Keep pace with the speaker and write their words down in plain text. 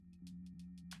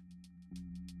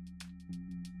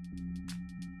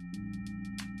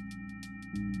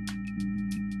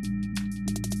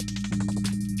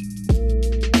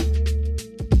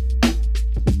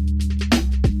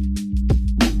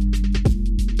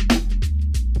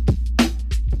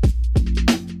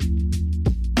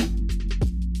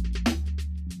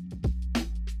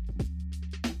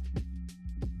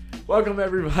Welcome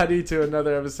everybody to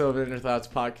another episode of Inner Thoughts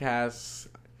Podcast.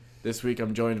 This week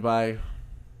I'm joined by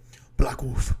Black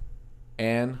Wolf.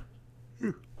 Ann.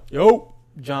 Yo,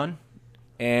 John.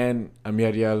 And I'm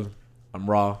Yadiel. I'm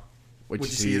Raw. What you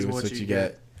see is what you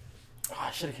get. Oh,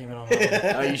 I should have came in on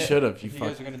Oh, you should have. If you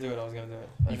guys were gonna do it, I was gonna do it.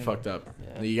 You fucked up.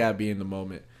 Yeah. You gotta be in the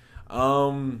moment.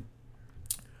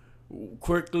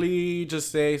 Quickly,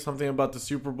 just say something about the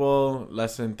Super Bowl.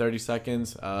 Less than 30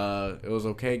 seconds. It was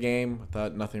okay game. I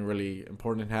thought nothing really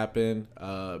important happened.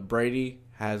 Brady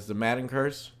has the Madden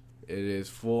curse. It is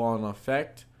full on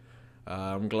effect.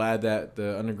 I'm glad that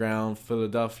the underground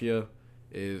Philadelphia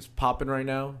is popping right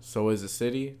now. So is the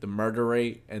city. The murder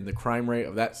rate and the crime rate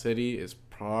of that city is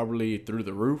probably through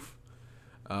the roof.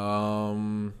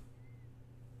 It's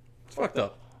fucked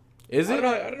up. Is it?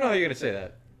 I don't know how you're gonna say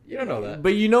that. You don't know that.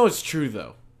 But you know it's true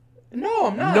though. No,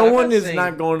 I'm not. No I'm one not is saying...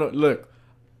 not going to look.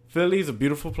 Philly's a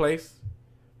beautiful place,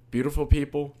 beautiful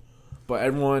people, but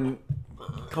everyone,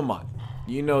 come on,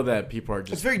 you know that people are It's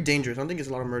just. very dangerous. I don't think it's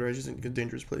a lot of murder. It's just a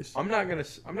dangerous place. I'm not gonna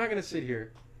sit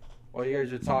here while you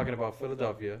guys are talking about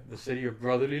Philadelphia, the city of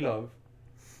brotherly love.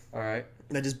 All right.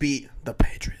 That just beat the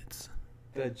Patriots.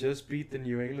 That just beat the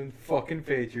New England fucking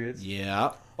Patriots.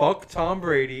 Yeah, Fuck Tom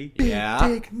Brady. Big Yeah.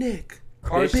 Dick Nick.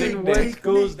 Carson Big Wentz Dick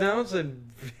goes Nick.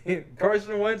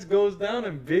 down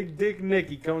and Big Dick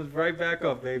Nicky comes right back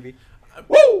up, baby.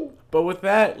 woo! But with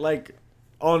that, like,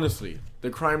 honestly, the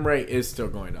crime rate is still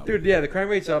going up. Dude, yeah, the crime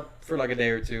rate's up for like a day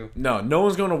or two. No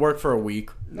one's going to work for a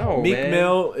week. No, Meek man.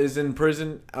 Mill is in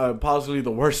prison, possibly the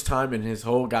worst time in his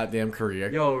whole goddamn career.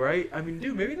 Yo, right? I mean,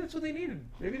 dude, maybe that's what they needed.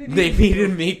 Maybe They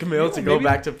needed Meek Mill No, to go maybe-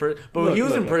 back to prison, but Look, he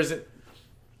was look, in look. prison.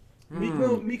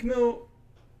 Meek Mill.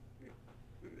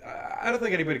 I don't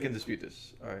think anybody can dispute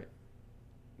this. All right,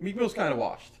 Meek Mill's kind of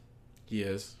washed. He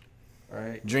is. All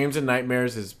right. Dreams and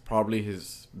Nightmares is probably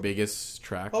his biggest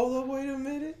track. Hold up, wait a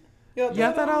minute. Yeah,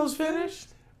 I thought I was finished.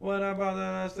 What about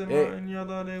that Aston Hey. Martin? Y'all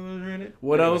thought they was rented?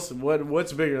 What Anyway, else?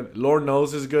 What's bigger? Lord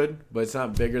Knows is good, but it's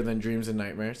not bigger than Dreams and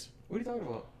Nightmares. What are you talking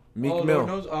about? Meek Lord Mill.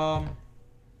 knows,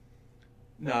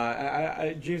 Nah,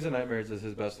 I Dreams and Nightmares is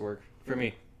his best work for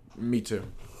me, Me too.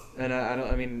 and I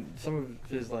don't. I mean, some of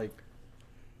his like.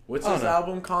 What's Oh, his no.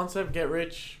 album concept? Get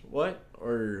Rich? What?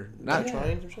 Or not? Yeah.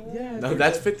 Trying or something? Yeah. No,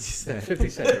 that's 50 Cent. 50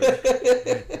 Cent.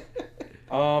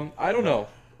 I don't know,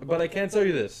 but I can tell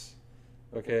you this,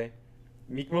 okay?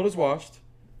 Meek Mill is washed.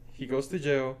 He goes to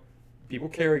jail. People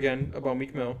care again about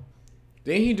Meek Mill.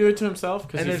 Didn't he do it to himself?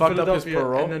 Because And he then fucked up his Philadelphia,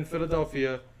 parole? and then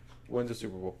Philadelphia wins the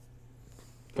Super Bowl.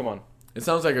 Come on. It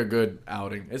sounds like a good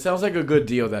outing. It sounds like a good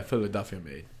deal that Philadelphia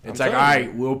made. It's I'm like, all telling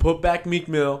right, we'll put back Meek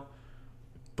Mill,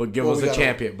 but give Well, us we a gotta-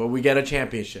 champion. But we get a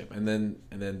championship. And then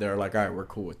they're like, all right, we're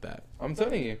cool with that. I'm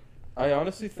telling you, I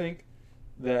honestly think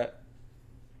that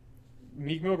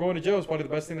Meek Mill going to jail is probably the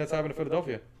best thing that's happened to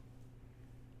Philadelphia.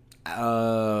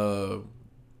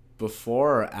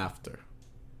 Before or after?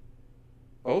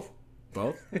 Both?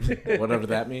 Both? Whatever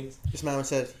that means. This man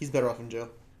said he's better off in jail.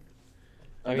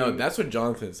 I mean, No, that's what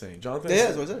Jonathan's saying. Jonathan Yeah, said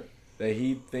that's what I said. that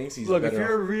he thinks he's look, if better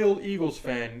you're a off. real Eagles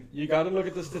fan, you got to look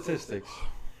at the statistics.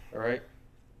 All right?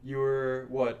 You were,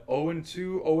 what,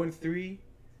 0-2, 0-3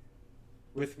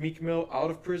 with Meek Mill out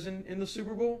of prison in the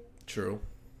Super Bowl? True.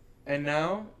 And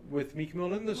now, with Meek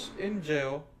Mill in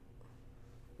jail,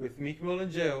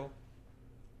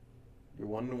 you're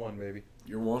 1-1, baby.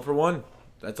 You're 1 for 1.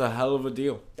 That's a hell of a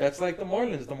deal. That's like the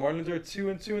Marlins. The Marlins are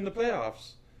 2-2 in the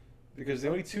playoffs. Because the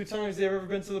only 2 times they've ever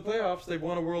been to the playoffs, they've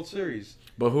won a World Series.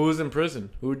 But who is in prison?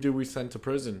 Who do we send to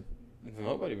prison?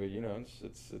 Nobody, but you know,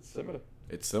 it's similar.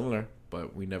 It's similar,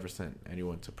 but we never sent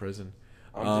anyone to prison.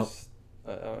 I'm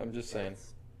just saying.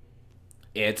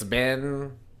 It's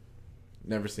been...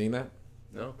 Never seen that?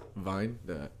 No. Vine?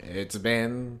 It's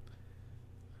been...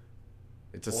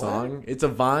 It's a What? song. It's a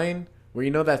Vine where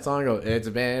you know that song goes, it's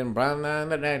been... But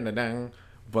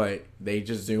they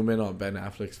just zoom in on Ben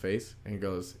Affleck's face and it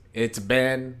goes, it's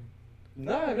been...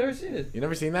 No, I've never seen it. You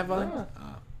never seen that Vine? Nah.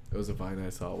 It was a Vine I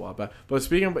saw a while back. But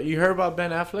speaking of... You heard about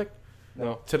Ben Affleck?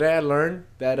 No. Today I learned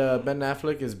that Ben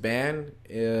Affleck is banned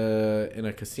in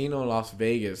a casino in Las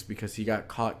Vegas because he got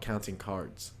caught counting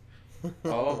cards.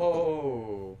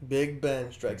 Oh. Big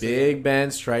Ben strikes. Big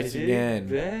Ben strikes Big again.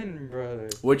 Ben, brother.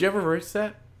 Would you ever risk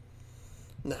that?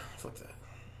 Nah, fuck that.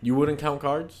 You wouldn't count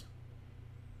cards?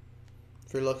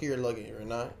 If you're lucky, you're lucky. If you're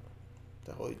not,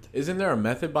 the whole. Isn't there a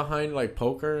method behind like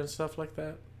poker and stuff like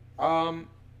that?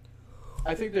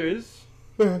 I think there is.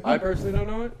 I personally don't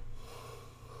know it.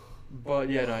 But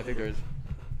yeah, no, I think there is.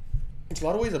 It's a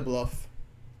lot of ways to bluff.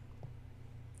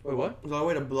 Wait, what? There's a lot of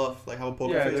ways to bluff, like how a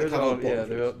poker Yeah, face. there's Like a how lot. a poker Yeah,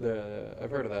 face.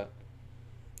 I've heard of that.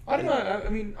 I don't know. I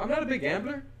mean, I'm not a big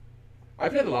gambler. I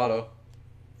play the lotto.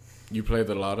 You play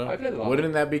the lotto? I play the lotto.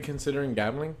 Wouldn't that be considering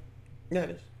gambling? Yeah,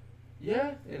 it is.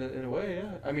 Yeah, in a way,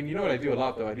 yeah. I mean, you know what I do a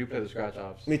lot though? I do play the scratch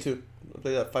offs. Me too. I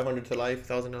play that 500 to life,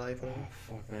 1,000 to life. Oh,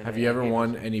 fuck, man. Have you ever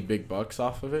won any big bucks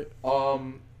off of it? I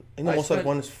think the most I've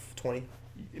won is 20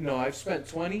 No, I've spent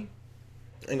 20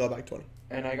 and got back 20.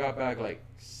 and I got back like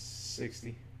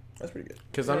 60. That's pretty good.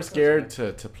 Because Yeah, I'm that's scared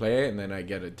to play it and then I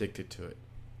get addicted to it.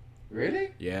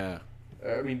 Really? Yeah.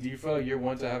 I mean, do you feel like you're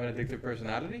one to have an addictive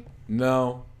personality?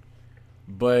 No.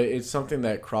 But it's something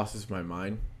that crosses my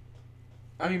mind.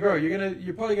 I mean, bro,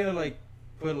 you're probably gonna like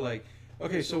put like,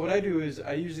 okay, so what I do is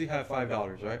I usually have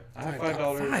 $5, right? I have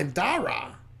 $5.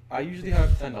 $5. I usually have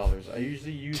 $10. I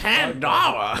usually use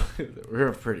 $10.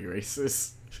 We're pretty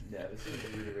racist. Yeah, this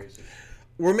is really racist.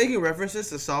 We're making references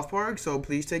to South Park, so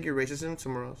please take your racism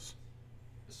somewhere else.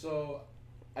 So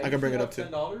I can bring it up too.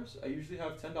 $10. I usually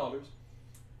have $10,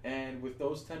 and with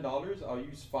those $10, I'll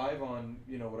use 5 on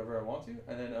whatever I want to,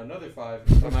 and then another 5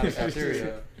 if I'm at a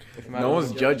cafeteria. No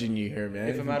one's judging you here, man.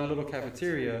 If I'm at a little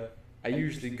cafeteria, I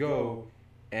usually go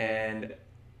and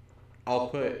I'll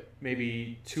put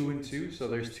maybe 2 and 2, so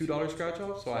there's $2 scratch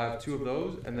off. So I have 2 of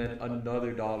those, and then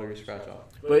another $1 scratch off.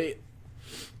 But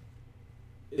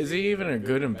is it even a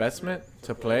good investment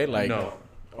to play? Like, no.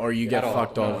 Or you get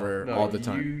fucked over all the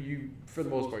time? You for the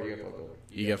most part, you get fucked over.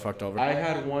 You get fucked over? I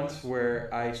had once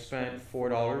where I spent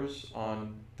 $4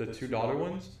 on the $2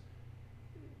 ones.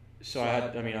 So I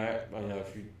know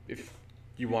if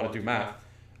you want to do math,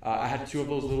 I had 2 of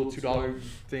those little $2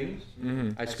 things.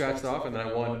 Mm-hmm. I scratched off and then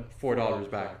I won $4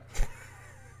 back.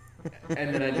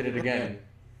 And then I did it again,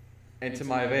 and to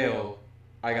my avail,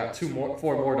 I got $4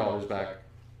 more back.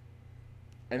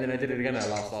 And then I did it again and I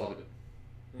lost all of it.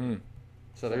 Mm.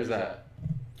 So there's that.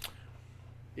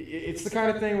 It's the kind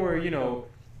of thing where,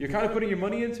 you're kind of putting your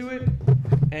money into it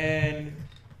and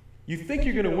you think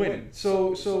you're going to win.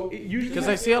 So it usually... Because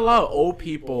I see a lot of old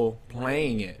people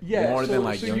playing it more than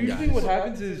like young usually guys. what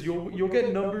happens is you'll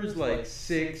get numbers like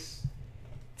 6,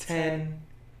 10,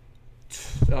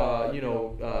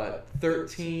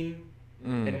 13,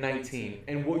 and 19.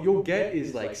 And what you'll get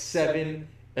is like 7,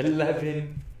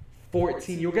 11...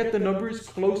 14. You'll get the numbers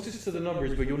closest to the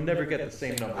numbers, but you'll never get the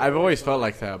same number. I've always felt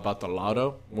like that about the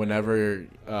lotto. Whenever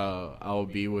I'll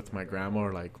be with my grandma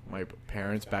or like my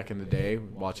parents back in the day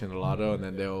watching the lotto, and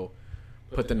then they'll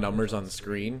put the numbers on the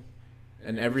screen,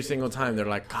 and every single time they're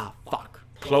like, "Ah, fuck,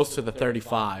 close to the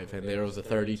 35," and there was a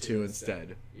 32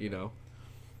 instead.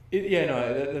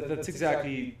 That's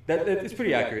exactly that. It's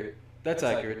pretty accurate. That's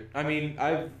accurate. I mean,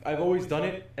 I've always done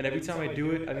it, and every time I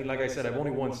do it, I mean, like I said, I've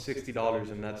only won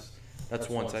 $60, and that's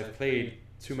once. I've played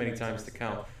too many times to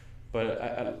count, but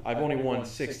I've only won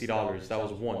 $60. That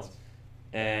was once,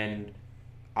 and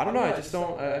I don't know. I just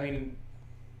don't. I mean,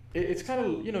 it's kind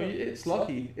of it's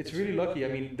lucky. It's really lucky. I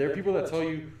mean, there are people that tell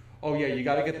you, oh yeah, you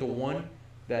got to get the one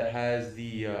that has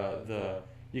the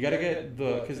you got to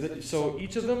get so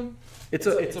each of them, it's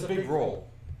a big roll.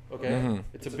 Okay, Mm-hmm.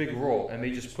 It's a big roll, and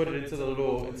they just put it into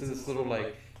this little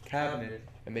like cabinet,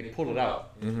 and they pull it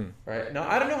out. Mm-hmm. Right now,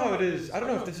 I don't know how it is. I don't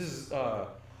know if this is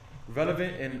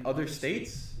relevant in other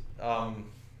states. I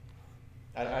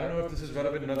don't know if this is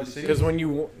relevant in other cities.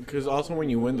 Because also when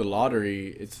you win the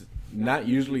lottery, it's not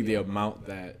usually the amount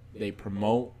that they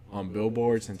promote on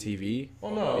billboards and TV.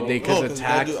 Well, no, Because of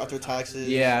tax. After taxes.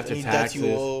 Yeah, after any debts taxes.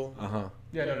 you owe.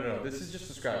 yeah, no. This is just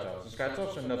the scratch offs. The scratch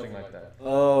offs are nothing like that.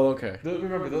 Oh, okay.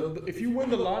 Remember, if you win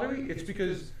the lottery, it's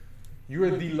because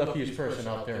you're the luckiest person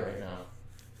out there right now.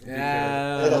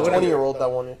 Yeah, the Yeah. 20-year-old that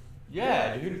won it.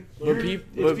 Yeah, dude. But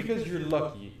It's because you're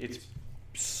lucky. It's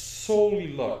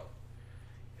solely luck.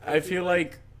 I feel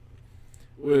like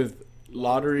with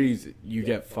lotteries, you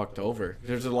get fucked over.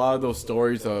 There's a lot of those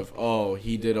stories of, oh,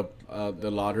 he did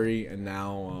the lottery and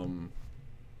now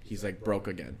he's like broke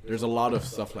again. There's a lot of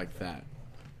stuff like that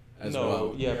as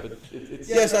well. Yeah, but it's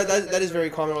Yes, that is very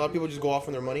common. A lot of people just go off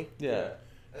on their money, yeah.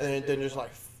 and then just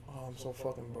like, oh, I'm so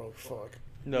fucking broke. Fuck.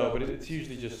 No, but it's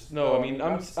usually just no. I mean,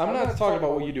 I'm not talking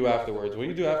about what you do afterwards. What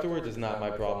you do afterwards is not my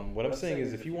problem. What I'm saying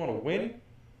is, if you want to win,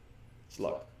 it's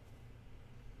luck.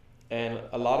 And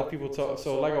a lot of people talk.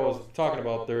 So, like I was talking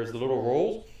about, there's the little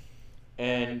rolls,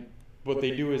 and what they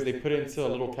do is they put it into a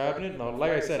little cabinet. Now,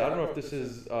 like I said, I don't know if this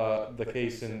is the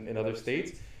case in other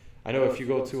states. I know if you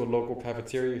go to a local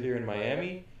cafeteria here in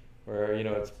Miami, where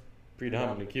it's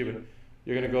predominantly Cuban,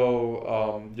 you're gonna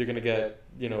go. You're gonna get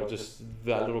just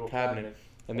that little cabinet.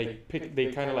 And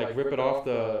they kind of like rip it off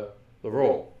the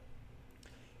roll.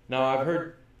 Now I've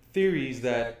heard theories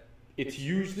that it's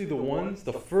usually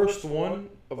the first one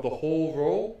of the whole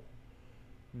roll,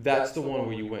 that's the one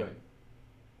where you win.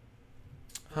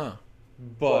 Huh.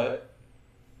 But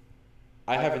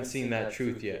I haven't seen that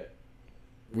truth yet.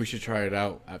 We should try it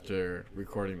out after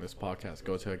recording this podcast.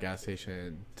 Go to a gas station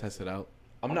and test it out.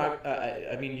 I'm not.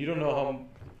 I mean, you don't know how.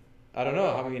 I don't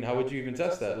know. I mean, how would you even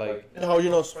test that? Like, How would you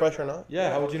know it's fresh or not?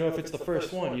 yeah, how would you know if it's the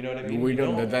first one? You know what I mean? We You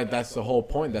don't. That's the whole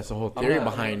point. That's the whole theory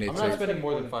behind it. I'm not spending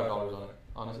more than $5 on it,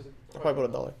 honestly. I'll probably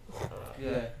put $1.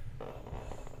 Yeah.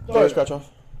 Sorry, scratch off.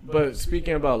 But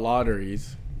speaking about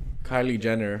lotteries, Kylie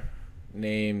Jenner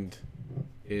named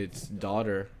its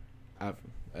daughter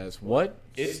as what?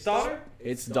 Its daughter?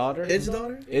 Its daughter? Its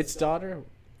daughter? Its daughter?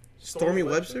 Stormy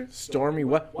Webster? Stormy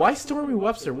Why Stormy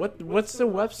Webster? What's the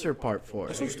Webster part for?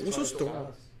 What's so Stormy?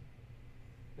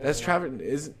 That's Travis.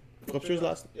 Is Webster's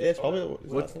last. Yeah, it's probably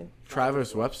his last name.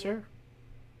 Travis Webster?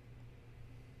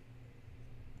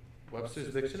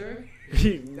 Webster's Dictionary?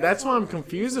 That's what I'm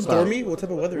confused about. Stormy? What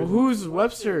type of weather? Well, Is it? who's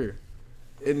Webster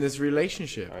in this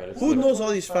relationship? All right, let's Who look. knows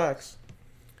all these facts?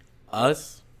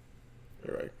 Us?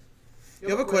 You're right. You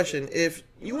have a question. If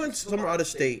you went somewhere out of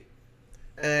state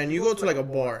and you go to like a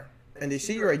bar and they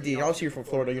see your ID, obviously you're from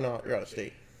Florida, you're out of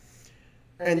state,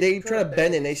 and they try to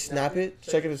bend it and they snap it,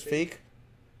 check if it's fake,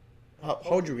 how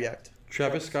would you react?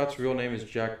 Travis Scott's real name is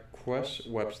Jacquez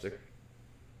Webster.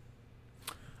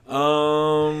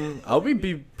 I'll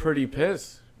be pretty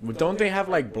pissed. Don't they have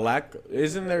like black?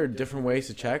 Isn't there different ways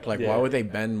to check? Like, Yeah. why would they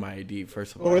bend my ID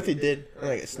first of But all? what if they did and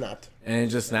like it snapped? And it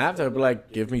just snapped. I'd be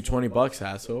like, give me $20,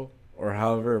 asshole, or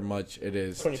however much it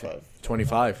is. 25.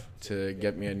 25 to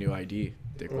get me a new ID.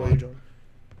 What about you, Dickwad. John?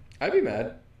 I'd be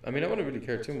mad. I mean, I wouldn't really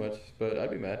care too much, but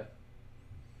I'd be mad.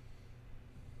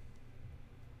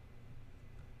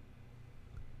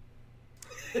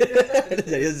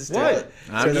 What?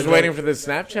 I'm just waiting for the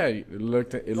Snapchat. It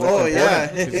looked Oh, yeah.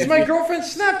 important. It's my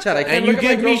girlfriend's Snapchat. I can't And you look at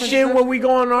my give me girlfriend's shit Snapchat. when we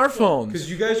go on our phones. Because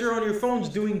you guys are on your phones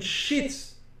doing shit.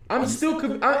 I'm still,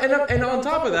 and on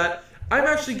top of that, I'm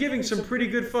actually giving some pretty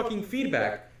good fucking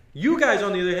feedback. You guys,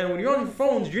 on the other hand, when you're on your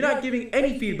phones, you're not giving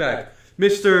any feedback,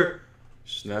 Mister.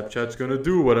 Snapchat's gonna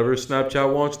do whatever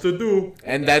Snapchat wants to do.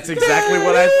 And that's exactly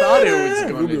what I thought it was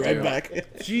We'll going be to right do.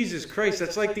 back. Jesus Christ,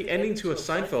 that's like the ending to a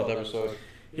Seinfeld episode.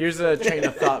 Here's a train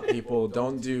of thought, people.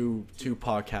 Don't do 2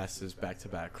 podcasts back to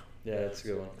back. Yeah, that's a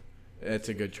good one. It's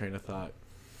a good train of thought.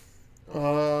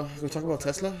 We talk about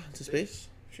Tesla into space.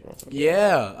 If you want to talk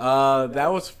Yeah,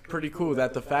 that was pretty cool.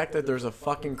 That the fact that there's a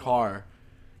fucking car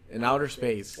in outer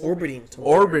space orbiting.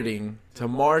 orbiting to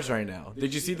Mars right now.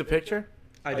 Did you see the picture?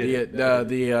 I did.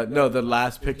 The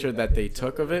last picture that they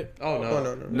took of it. Oh no. Oh,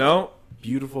 no. No,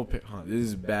 beautiful. This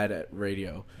is bad at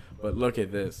radio, but look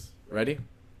at this. Ready?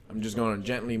 I'm just going to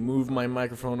gently move my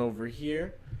microphone over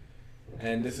here,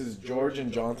 and this is George and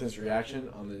Jonathan's reaction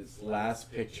on this last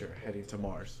picture heading to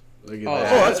Mars. Look at Oh,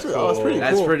 that. that's pretty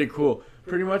That's cool. pretty cool.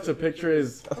 Pretty much the picture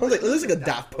is It looks like a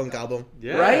Daft Punk album.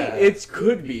 Yeah. right. It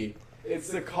could be. It's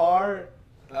the car.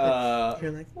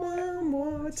 You're like, one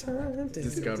more time.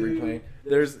 Discovery plane.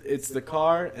 It's the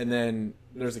car, and then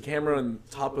there's a camera on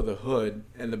top of the hood,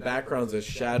 and the background's a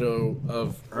shadow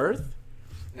of Earth,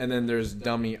 and then there's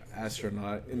dummy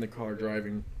astronaut in the car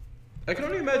driving I can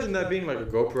only imagine that being like a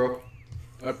GoPro.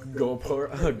 a GoPro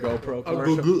A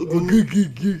commercial. A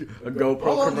How GoPro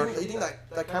long do commercial you think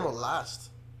that camera will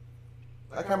last?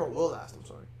 That camera will last, I'm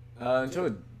sorry. until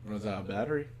it runs out of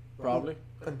battery, probably.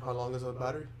 And how long is the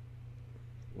battery?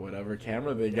 Whatever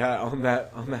camera they got on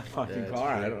that fucking Yeah, it's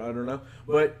car, true. I don't know.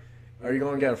 But are you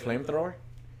going to get a flamethrower?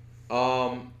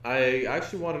 I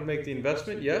actually wanted to make the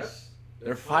investment. Yes.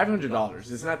 They're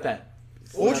 $500. It's not that.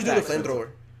 it's What would not you do that with the expensive.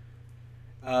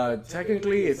 flamethrower?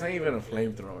 Technically, it's not even a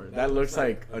flamethrower. That looks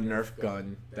like a Nerf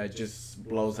gun that just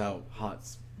blows out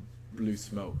blue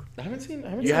smoke. I haven't seen.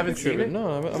 You haven't seen it? No,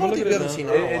 I'm I don't gonna look think at we it haven't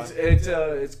now. seen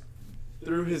it. It's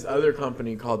through his other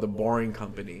company called the Boring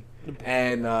Company,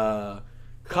 and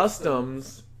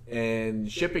customs and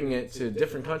shipping it to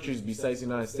different countries besides the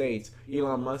United States.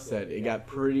 Elon Musk said it got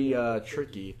pretty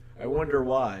tricky. I wonder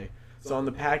why. So on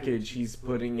the package, he's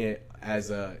putting it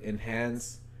as a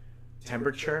enhanced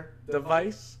temperature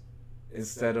device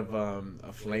instead of a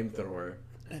flamethrower.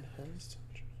 Enhanced.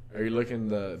 Are you looking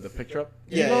the picture up?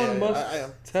 Yeah, Elon yeah, Musk's I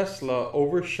am. Tesla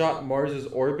overshot Mars's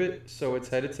orbit, so it's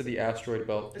headed to the asteroid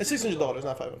belt. It's $600,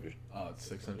 not $500. Oh, it's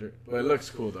 600. But it looks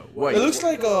cool though. Wait, It looks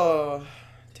like a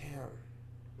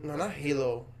no, not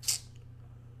Halo.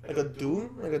 Like a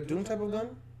Doom type of gun.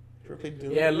 You ever played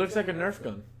Doom? yeah, it looks like a Nerf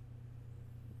gun.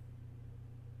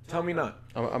 Tell me not.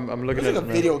 I'm It looking looks at like a it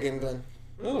now. video game gun.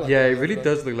 Like Yeah, a it really gun.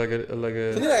 does look like a.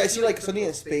 Something like I see like something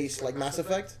in space, like Mass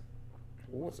Effect.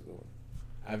 What's it called?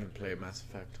 I haven't played Mass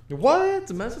Effect.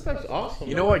 What? Mass Effect's awesome.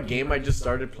 You know what game I just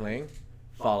started playing?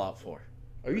 Fallout 4.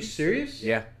 Are you serious?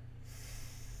 Yeah.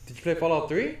 Did you play Fallout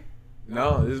 3?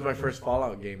 No, this is my first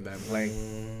Fallout game that I'm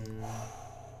playing.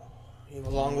 You have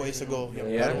a long ways to go. You have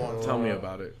Yeah, quite a long- tell me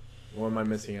about it. What am I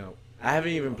missing out? I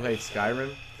haven't even played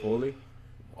Skyrim fully.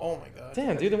 Oh my god.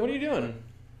 Damn, dude, then what are you doing?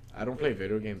 I don't play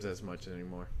video games as much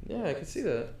anymore. Yeah, I can see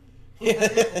that.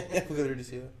 Yeah, we could already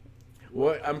see that.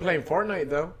 What? I'm playing Fortnite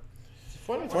though.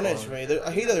 Fortnite's right.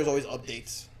 I hate that there's always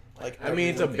updates. Like I mean,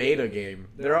 it's a beta game.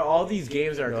 There are all these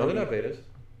games that are No, they're coming. not betas.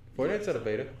 Fortnite's not a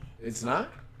beta. It's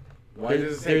not. Why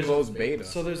does it say There's- closed beta?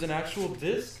 So there's an actual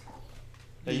disc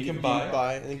that you can You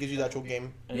buy. and it gives you the actual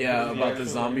game. and Yeah, it gives you about the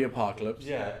actual zombie game. apocalypse.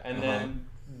 Yeah, and Uh-huh.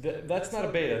 then that's not a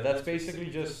beta. That's basically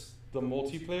just the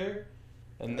multiplayer,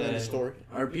 and And then then the story.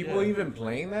 Are people Yeah. even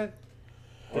playing that?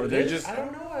 Or It they're is? just I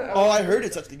don't know. Oh, I heard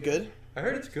it's actually good. I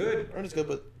heard it's good. I heard it's good,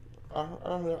 but I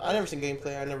don't know. I never seen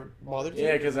gameplay. I never bothered to.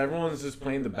 yeah, because everyone's just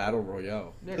playing the battle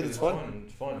royale. Yeah, 'Cause 'cause it's fun.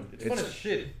 It's fun. It's It's- fun as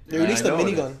shit. They released I a know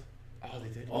it minigun. Oh, they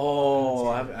did. Oh,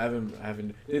 I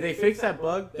haven't. Did they fix that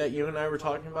bug that you and I were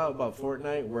talking about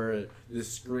Fortnite, where the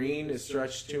screen is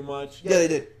stretched too much? Yeah, they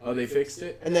did. Oh, they fixed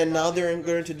it. And then now they're going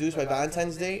to introduce by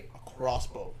Valentine's Day a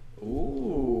crossbow.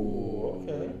 Ooh.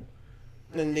 Okay.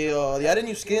 And they added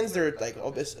new skins. They're like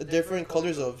different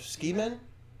colors of ski men.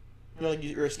 You know, like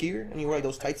you're a skier and you wear like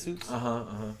those tight suits. Uh huh.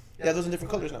 Yeah, those are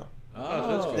different colors now.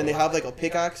 Oh, that's cool. Then they have like a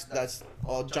pickaxe that's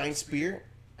a giant spear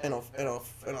and a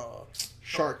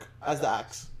shark as the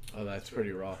axe. Oh, that's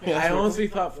pretty raw. Yeah, that's I pretty honestly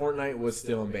thought Fortnite was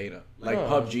still in beta, like No.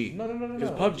 PUBG. No.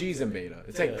 Because PUBG's in beta.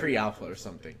 It's like Yeah. pre-alpha or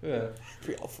something. Yeah.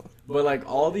 Pre-alpha. But like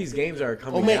all these games are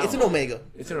coming Omega. out. It's an Omega.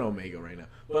 It's an Omega right now.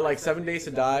 But like 7 Days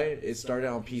to Die, it started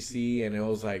on PC and it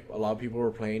was like a lot of people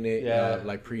were playing it, Yeah.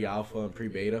 like pre-alpha and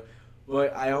pre-beta.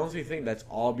 But I honestly think that's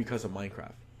all because of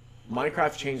Minecraft.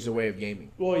 Minecraft changed the way of gaming.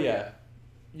 Well, yeah.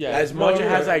 Yeah. As much No, it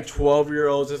has right. like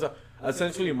 12-year-olds and stuff.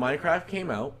 Essentially, Minecraft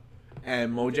came out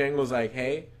and Mojang was like,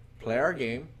 "Hey, play our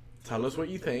game. Tell us what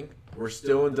you think. We're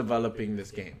still in developing this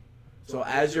game." So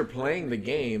as you're playing the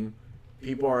game,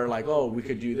 people are like, "Oh, we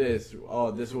could do this.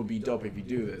 Oh, this will be dope if you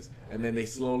do this." And then they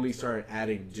slowly started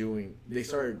adding to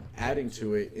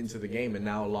it into the game, and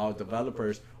now a lot of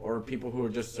developers or people who are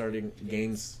just starting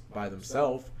games by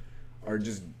themselves are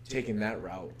just taking that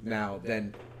route now.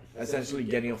 Then essentially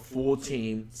getting a full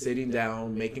team, sitting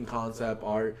down, making concept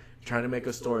art, trying to make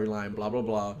a storyline, blah blah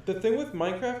blah. The thing with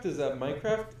Minecraft is that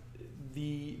Minecraft,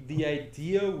 the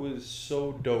idea was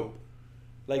so dope.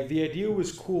 Like the idea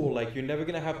was cool. Like you're never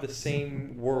gonna have the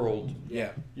same world.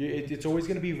 Yeah. It's always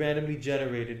gonna be randomly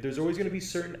generated. There's always gonna be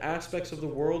certain aspects of the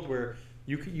world where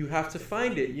you have to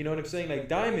find it. You know what I'm saying? Like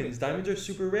diamonds. Diamonds are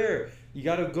super rare. You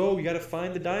gotta go. You gotta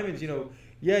find the diamonds. You know.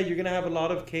 Yeah, you're gonna have a lot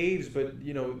of caves, but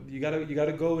you know you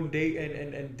gotta go and dig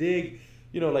and dig.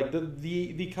 You know, like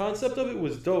the concept of it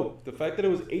was dope. The fact that it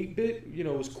was 8-bit, you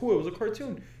know, was cool. It was a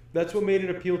cartoon. That's what made it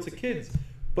appeal to kids.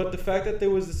 But the fact that there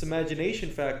was this imagination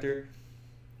factor,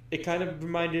 it kind of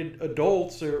reminded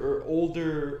adults or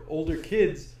older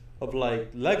kids of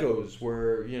like Legos,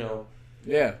 where you know.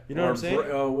 Yeah. You know what I'm saying?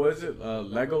 What is it?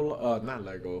 Lego? Not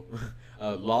Lego.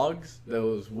 Logs.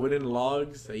 Those wooden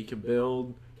logs that you could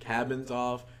build cabins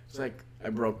off. It's like I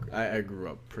grew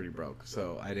up pretty broke,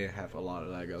 so I didn't have a lot of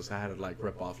Legos. I had to like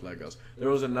rip off Legos. There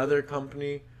was another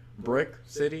company, Brick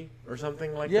City or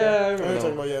something like Yeah, I that. I know what you're talking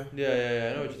remember. about, yeah. Yeah,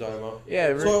 I know what you're talking about.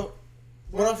 Yeah. So,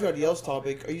 going off your else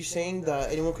topic, are you saying that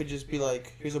anyone could just be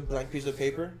like, here's a blank piece of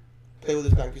paper, play with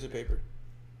this blank piece of paper?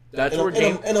 that's And where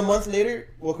game. and a month later,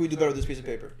 what can we do better with this piece of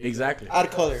paper? Exactly. Add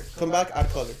color. Come back, add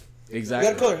color. We Exactly.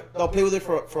 add color. I'll play with it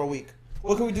for a week.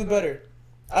 What can we do better?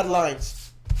 Add lines.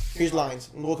 Here's lines.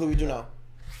 And what can we do now?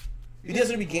 You think there's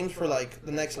gonna be games for like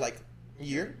the next like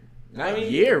year? Not a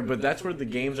year, but that's where the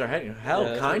games are heading. Hell, Yeah,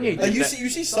 that's Kanye what- did Like you that.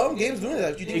 see some games doing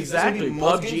that. You think Exactly. It's gonna be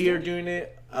most PUBG games are doing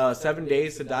it. 7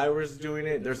 Days to Die was doing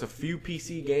it. There's a few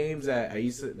PC games that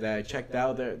I checked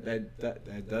out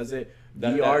that does it.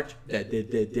 VR.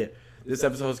 This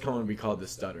episode is going to be called The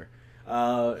Stutter.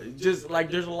 Just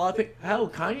like there's a lot of things. Hell,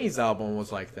 Kanye's album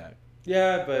was like that.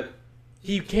 Yeah, but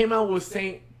He came out with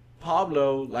Saint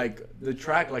Pablo, like the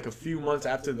track, like a few months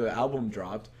after the album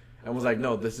dropped, and was like,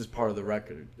 "No, this is part of the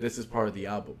record. This is part of the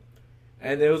album."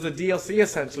 And it was a DLC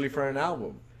essentially for an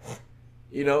album.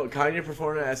 You know, Kanye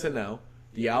performed at SNL.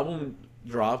 The album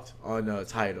dropped on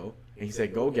Tidal, and he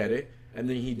said, "Go get it." And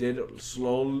then he did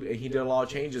a lot of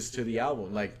changes to the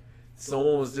album. Like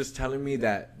someone was just telling me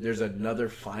that there's another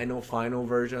final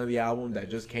version of the album that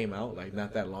just came out, like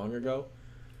not that long ago.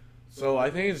 So I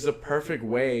think it's the perfect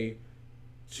way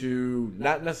to,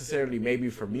 not necessarily maybe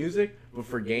for music, but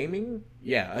for gaming.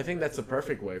 Yeah, I think that's the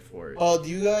perfect way for it. Do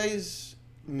you guys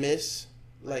miss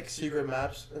like secret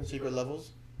maps and secret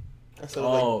levels instead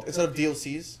of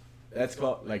DLCs? That's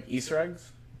called like Easter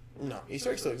eggs. No,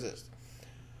 Easter eggs still exist.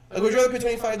 Like, would you rather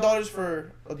pay $25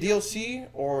 for a DLC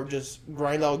or just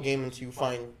grind out a game until you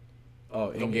find? Oh,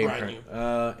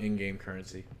 in-game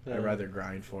currency. Yeah. I'd rather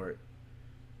grind for it.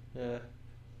 Yeah.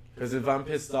 Because if I'm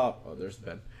pissed off, there's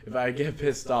Ben. If I get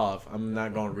pissed off, I'm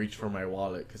not gonna reach for my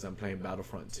wallet because I'm playing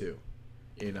Battlefront 2.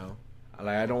 You know,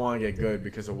 like I don't want to get good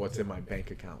because of what's in my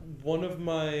bank account. One of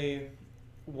my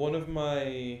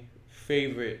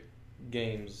favorite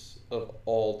games of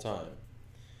all time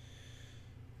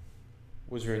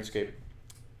was RuneScape.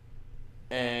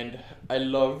 And I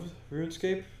loved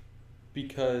RuneScape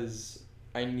because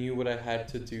I knew what I had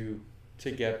to do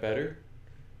to get better.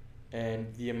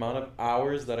 And the amount of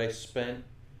hours that I spent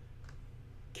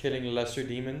killing lesser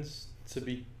demons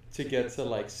to get to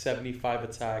like 75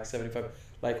 attacks, 75,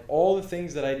 like all the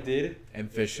things that I did.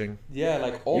 And fishing. Yeah,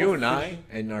 like all you the and I fishing.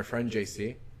 and our friend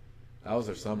JC, that was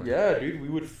our summer. Yeah, dude, we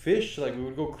would fish, like we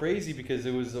would go crazy because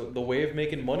it was the way of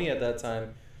making money at that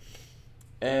time.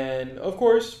 And of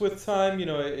course, with time, you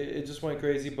know, it just went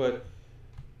crazy. But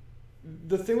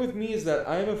the thing with me is that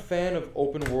I'm a fan of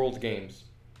open world games,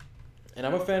 and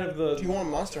I'm a fan of the. Do you want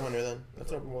Monster Hunter then? That's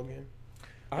an open world game.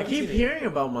 I keep hearing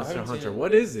about Monster haven't seen Hunter. it.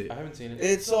 What is it? I haven't seen it.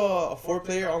 It's a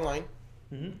 4-player online,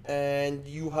 Mm-hmm. and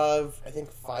you have I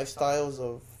think 5 styles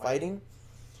of fighting.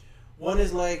 One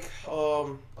is like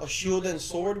a shield and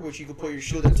sword, which you can put your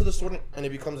shield into the sword and it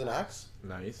becomes an axe.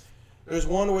 Nice. There's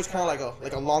one where it's kind of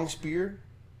like a long spear,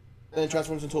 and it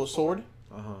transforms into a sword.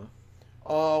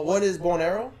 One is bow and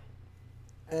arrow,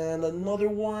 and another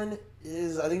one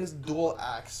is I think it's dual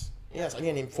axe. Yes, I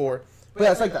can't name 4, but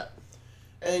yeah, it's like that.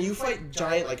 And you fight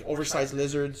giant, like oversized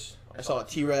lizards. I saw a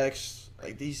T-Rex.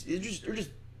 Like these, they're just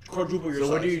quadruple your size.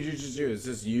 So what do you just do? Is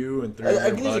this you and 3 I other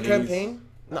think there's a buddies? campaign.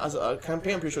 No, as a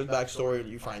campaign, I'm pretty sure it's backstory.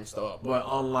 You find stuff. But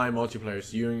online multiplayer,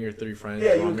 so you and your 3 friends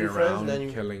Yeah, you and roaming 3 friends, around then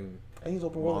you- killing I think it's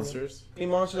open world. monsters. In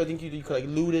monsters, I think you could like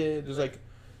loot it. There's like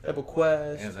type of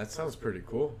quest. Yeah, that sounds pretty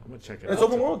cool. I'm gonna check it And it's out.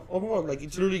 open world. Open world. Like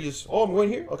it's literally just I'm going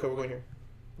here. Okay, we're going here.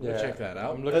 I'm gonna check that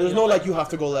out. I'm And looking there's at- no like you have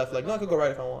to go left. Like no, I could go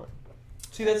right if I want.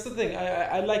 See, that's the thing.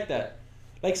 I like that.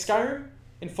 Like Skyrim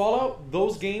and Fallout,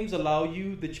 those games allow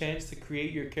you the chance to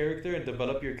create your character and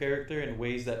develop your character in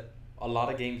ways that a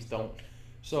lot of games don't.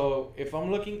 So if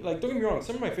I'm looking, like, don't get me wrong,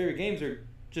 some of my favorite games are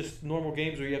just normal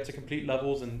games where you have to complete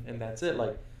levels and that's it.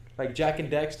 Like Jack and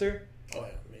Dexter, Oh yeah,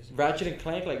 amazing. Ratchet and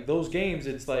Clank, like those games,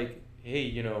 it's like, hey,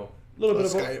 you know, a little bit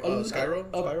of Spyro. a-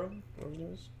 Spyro. What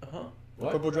was it? Uh-huh.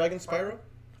 What? Purple Dragon. Spyro.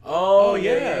 Oh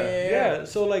yeah.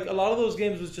 So like a lot of those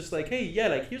games was just like, hey, yeah,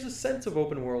 like here's a sense of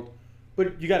open world,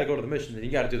 but you got to go to the missions and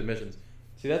you got to do the missions.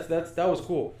 See, that was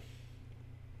cool.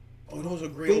 Oh, that was a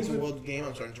great open world game.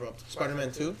 I'm sorry to interrupt.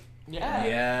 Spider-Man 2. Yeah.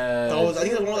 Yeah. That was I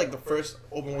think that was one of like the first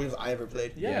open world games I ever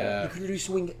played. Yeah. You could literally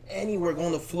swing anywhere, go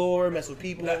on the floor, mess with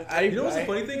people. You know what's the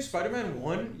funny thing? Spider-Man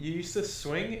 1, you used to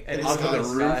swing and it's Onto the nice.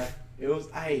 roof. It was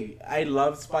I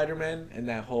loved Spider-Man and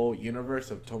that whole universe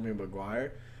of Tobey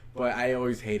Maguire, but I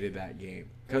always hated that game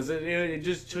because it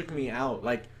just took me out.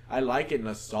 Like I like it in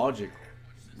nostalgic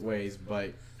ways,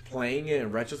 but playing it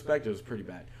in retrospect, it was pretty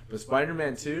bad. But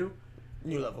Spider-Man 2,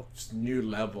 New level. just new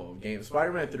level game.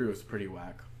 Spider-Man 3 was pretty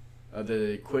whack.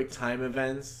 The quick time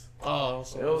events, Oh,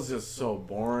 it was just so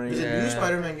boring. There's a Yeah. new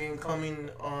Spider-Man game coming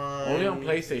on. Only on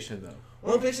PlayStation though.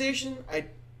 On PlayStation,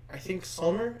 I think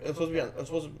summer. It's supposed to be on. It's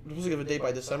supposed to give a date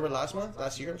by December last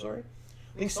year. I'm sorry.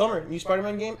 I think summer, new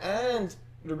Spider-Man game, and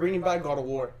they're bringing back God of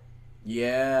War.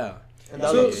 Yeah. And that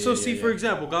So, looks, so see, for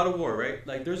example, God of War, right?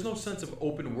 Like, there's no sense of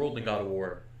open world in God of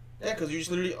War. yeah, because you just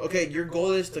literally your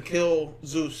goal is to kill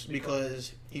Zeus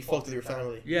because he fucked with your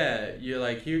family. Yeah, you're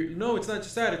like here. No, it's not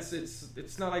just that.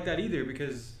 It's not like that either.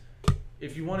 Because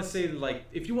if you want to say like,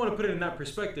 if you want to put it in that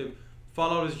perspective,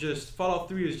 Fallout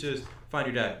 3 is just find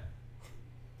your dad.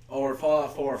 Or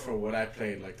Fallout 4 for what I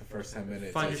played like the first 10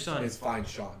 minutes. Find your son. Is find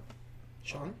Sean.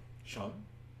 Sean. Sean?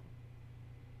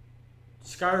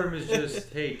 Skyrim is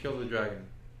just hey, kill the dragon.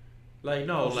 Like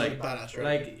no, Which is like badass, right?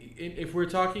 like if we're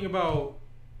talking about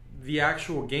the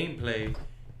actual gameplay,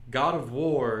 God of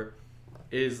War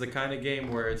is the kind of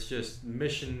game where it's just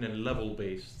mission and level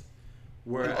based.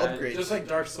 Where And upgrades. Just like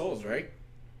Dark Souls, right?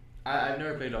 I've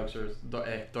never played Dark Souls.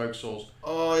 Dark Souls.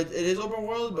 It is open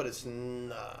world, but it's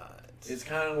not. It's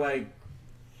kind of like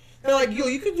They're like, yo,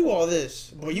 you could do all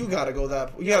this, but you gotta go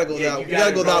that. You gotta go Yeah, that. you You gotta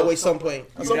gotta go that go- way. Some point.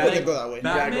 At you some point, gotta- they go that way. you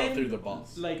gotta Batman? go through the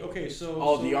boss. Like okay, so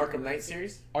Oh, so the Arkham Knight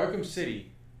series? Arkham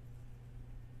City.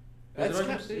 That's Arkham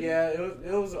kind City? yeah, it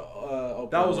was open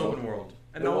That was world. open world,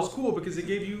 and that was cool because it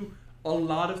gave you a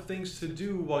lot of things to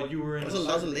do while you were in. That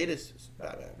was the latest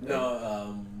Batman.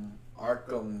 No,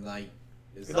 Arkham Knight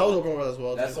is That was open world as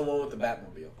well. that's too. the one with the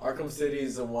Batmobile. Arkham City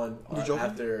is the one The Joker?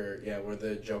 after where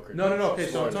the Joker. No. Okay,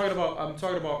 so I'm Sword.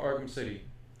 talking about Arkham City.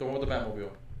 The one with the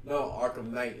Batmobile. No,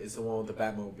 Arkham Knight is the one with the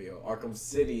Batmobile. Arkham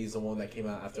City is the one that came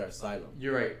out after Asylum.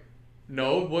 You're right.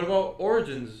 No, what about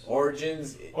Origins?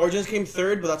 Origins came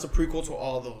third, but that's a prequel to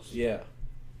all those. Yeah.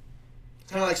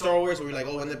 It's kind of like Star Wars, where you're like,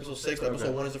 oh, in episode 6, but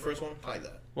episode 1 is the first one. I like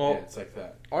that. Well, yeah, it's like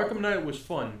that. Arkham Knight was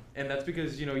fun, and that's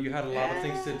because you had a lot of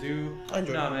things to do. I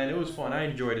enjoyed it. Man, it was fun. I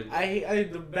enjoyed it.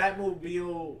 The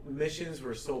Batmobile missions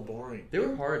were so boring. They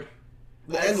were hard.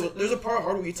 There's a part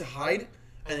hard where you get to hide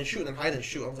and then shoot and hide and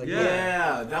shoot. I was like,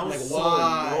 yeah, that was like, so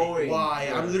why? annoying. Why?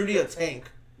 Yeah. I'm literally a tank.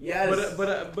 Yes,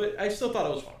 But I still thought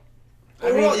it was fun.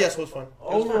 Overall, yes, it was fun.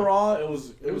 Overall, it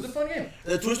was a fun game.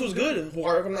 The twist was good. Who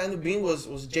Arkham Knight ended up being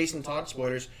was Jason Todd,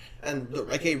 spoilers, and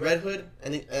Red Hood,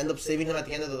 and they end up saving him at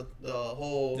the end of the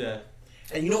whole. Yeah.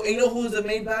 And you know who was the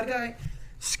main bad guy?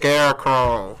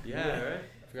 Scarecrow. Yeah, right.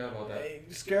 I forgot about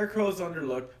that. Scarecrow's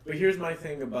underlooked, but here's my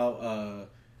thing about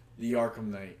the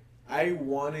Arkham Knight. I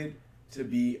wanted to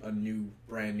be a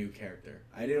brand new character.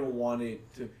 I didn't want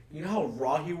it to. You know how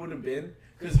raw he would have been.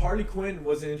 Because Harley Quinn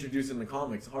wasn't introduced in the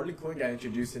comics. Harley Quinn got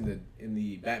introduced in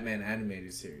the Batman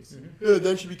animated series. Mm-hmm. Yeah,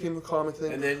 then she became a comic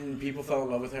thing. And then people fell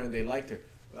in love with her and they liked her.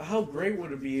 How great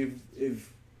would it be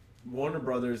if Warner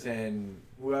Brothers and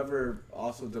whoever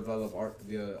also developed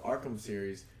the Arkham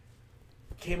series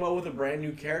came up with a brand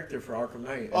new character for Arkham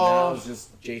Knight, and that was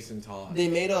just Jason Todd. They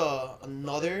made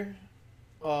another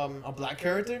a black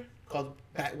character called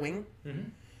Batwing. Mm-hmm.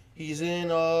 He's in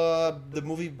the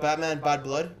movie Batman Bad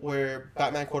Blood, where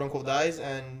Batman quote unquote dies,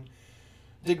 and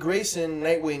Dick Grayson,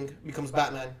 Nightwing, becomes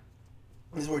Batman.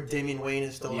 This is where Damian Wayne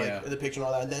is still like in the picture and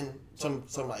all that. And then some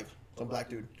black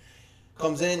dude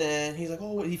comes in and he's like,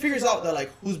 oh, he figures out that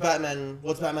like who's Batman,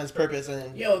 what's Batman's purpose,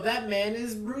 and that man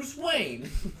is Bruce Wayne.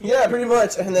 yeah, pretty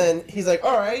much. And then he's like,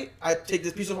 all right, I take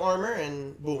this piece of armor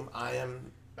and boom, I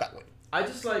am Batwing. I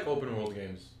just like open world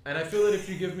games, and I feel that if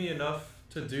you give me enough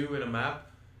to do in a map,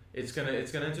 it's gonna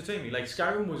entertain me. Like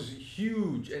Skyrim was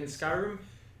huge, and Skyrim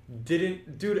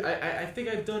didn't, dude. I think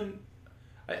I've done.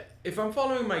 If I'm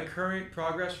following my current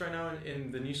progress right now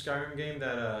in the new Skyrim game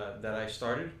that I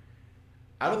started,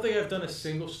 I don't think I've done a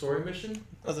single story mission.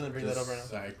 Doesn't bring that up right now.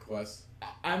 Side quest.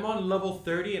 I'm on level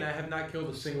 30 and I have not killed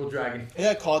a single dragon. Yeah,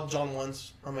 I called John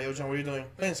once. I'm like, yo, John, what are you doing?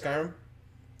 Playing Skyrim.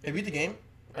 Hey, beat the game.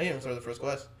 I didn't even start the first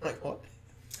quest. I'm like, what?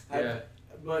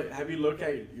 But have you looked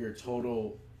at your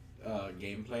total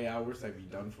gameplay hours that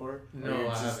you've done for it? No, or you're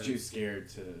I just haven't. too scared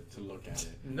to look at it.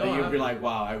 No, like, I you'll be haven't. like,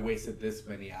 wow, I wasted this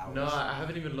many hours. No, I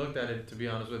haven't even looked at it, to be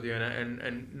honest with you,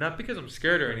 and not because I'm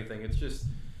scared or anything. It's just,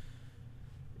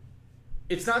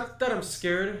 it's not that I'm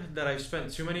scared that I've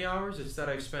spent too many hours. It's that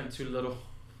I've spent too little.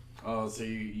 Oh, so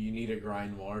you need to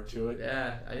grind more to it?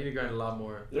 Yeah, I need to grind a lot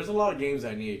more. There's a lot of games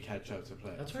I need to catch up to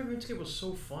play. That's why RuneScape was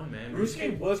so fun, man.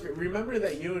 RuneScape was great. Remember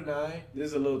that you and I, this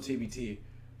is a little TBT,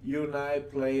 you and I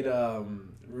played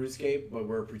RuneScape, but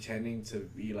we're pretending to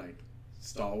be like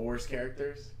Star Wars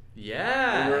characters.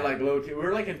 Yeah. And we're like low key. We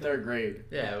were like in 3rd grade.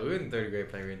 Yeah, we were in 3rd grade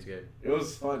playing RuneScape. It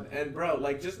was fun. And bro,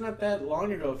 like just not that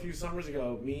long ago, a few summers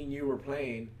ago, me and you were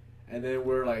playing, and then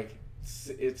we're like,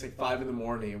 it's like 5 a.m.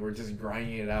 and we're just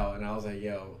grinding it out. And I was like,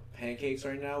 yo, pancakes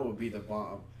right now will be the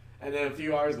bomb. And then a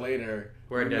few hours later,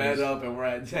 we met up and we're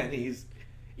at Denny's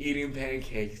eating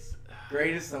pancakes.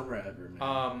 Greatest summer ever,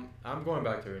 man. I'm going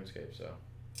back to RuneScape, so.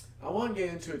 I want to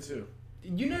get into it too.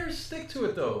 You never stick to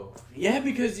it though. Yeah,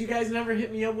 because you guys never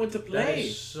hit me up when to play. That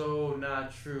is so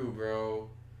not true, bro.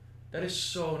 That is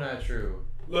so not true.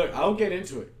 Look, I'll get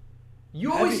into it.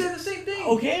 You always say the same thing.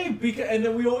 Okay, and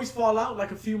then we always fall out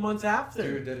like a few months after.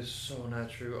 Dude, that is so not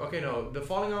true. Okay, no, the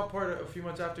falling out part a few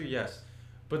months after, yes.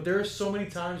 But there are so many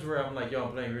times where I'm like, yo,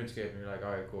 I'm playing RuneScape, and you're like,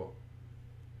 all right, cool.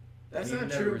 That's You not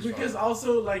never true respond. because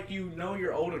also like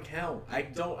your old account.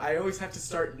 I always have to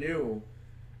start new,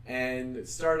 and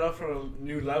start up from a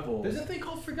new level. There's a thing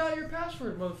called forgot your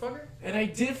password, motherfucker. And I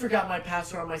did forgot my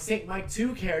password on my St. Mike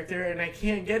 2 character, and I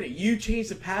can't get it. You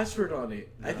changed the password on it.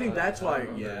 I think that's why.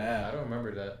 Yeah. I don't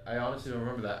remember that. I honestly don't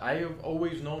remember that. I have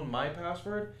always known my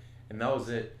password, and that was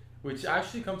it. Which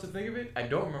actually, come to think of it, I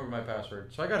don't remember my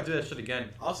password. So I gotta do that shit again.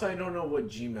 Also, I don't know what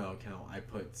Gmail account I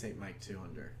put St. Mike 2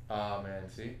 under. Ah, man,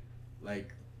 see?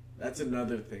 Like, that's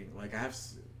another thing. Like, I have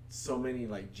so many,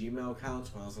 like, Gmail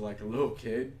accounts when I was, like, a little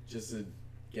kid just to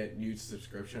get new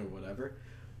subscription or whatever.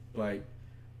 But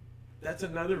that's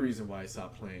another reason why I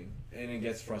stopped playing. And it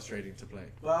gets frustrating to play.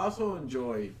 But I also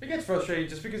enjoy... It gets frustrating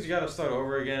just because you gotta start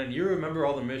over again, and you remember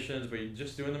all the missions, but you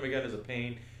just doing them again is a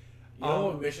pain. You know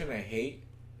what mission I hate?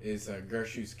 Is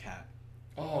Gershu's cat.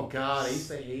 Oh, God, I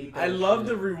used to hate that I love shit.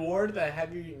 the reward that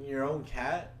having your own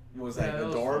cat was, like, that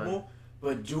was adorable.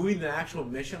 But doing the actual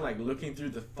mission, like, looking through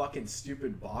the fucking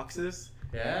stupid boxes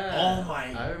Yeah. Oh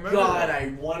my I remember god, that. I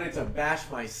wanted to bash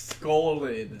my skull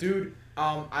in. Dude,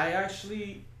 I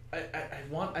actually, I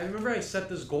remember I set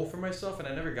this goal for myself and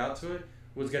I never got to it,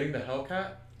 was getting the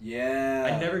Hellcat. Yeah.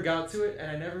 I never got to it and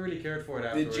I never really cared for it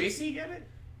Did afterwards. JC get it?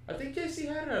 I think JC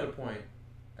had it at a point.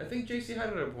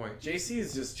 JC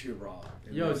is just too raw.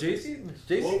 Yo, JC,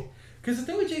 because the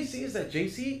thing with JC is that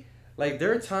JC, like,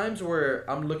 there are times where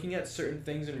I'm looking at certain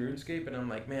things in RuneScape and I'm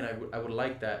like, man, I would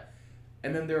like that.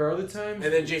 And then there are other times.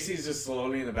 And then JC's just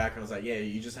slowly in the background. It's like, yeah,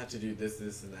 you just have to do this,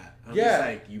 this, and that. I'm Yeah. just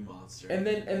like, you monster. And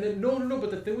then no.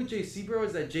 But the thing with JC, bro,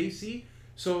 is that JC.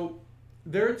 So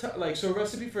there are so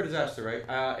Recipe for Disaster,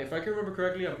 right? If I can remember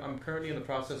correctly, I'm currently in the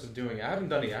process of doing it. I haven't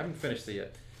done it yet. I haven't finished it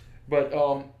yet. But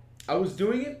I was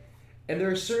doing it, and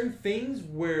there are certain things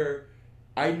where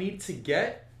I need to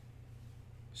get.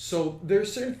 So there are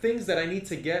certain things that I need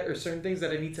to get, or certain things that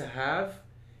I need to have,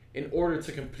 in order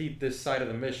to complete this side of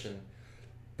the mission.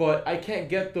 But I can't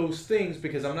get those things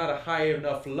because I'm not a high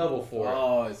enough level for it.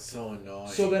 Oh, it's so annoying.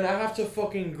 So then I have to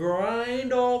fucking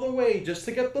grind all the way just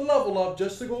to get the level up,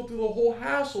 just to go through the whole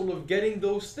hassle of getting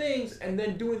those things and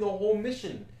then doing the whole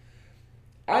mission.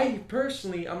 I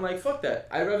personally, I'm like, fuck that.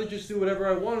 I'd rather just do whatever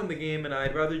I want in the game and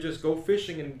I'd rather just go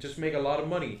fishing and just make a lot of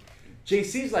money.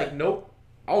 JC's like, nope,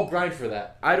 I'll grind for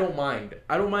that. I don't mind.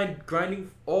 I don't mind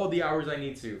grinding all the hours I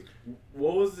need to.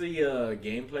 What was the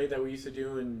gameplay that we used to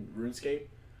do in RuneScape?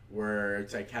 Where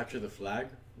it's like capture the flag.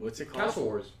 What's it called? Castle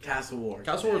Wars. Castle Wars.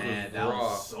 Castle Wars was Man, that raw.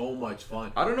 was so much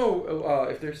fun. I don't know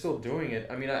if they're still doing it.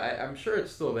 I mean, I'm sure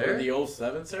it's still there. For the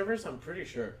 07 servers, I'm pretty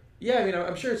sure. Yeah, I mean,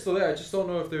 I'm sure it's still there. I just don't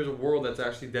know if there's a world that's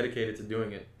actually dedicated to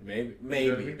doing it. Maybe. You know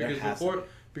what I mean?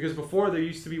 Because before there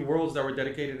used to be worlds that were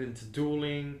dedicated into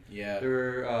dueling. Yeah. There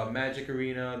were Magic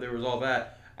Arena. There was all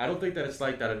that. I don't think that it's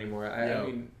like that anymore. I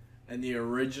mean, and the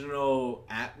original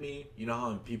 @me, you know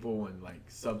how people would like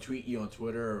subtweet you on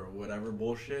Twitter or whatever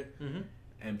bullshit,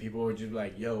 and people would just be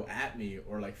like, "Yo, @me"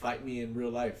 or like "fight me in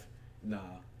real life." Nah,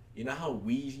 you know how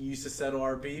we used to settle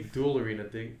our beef? Duel Arena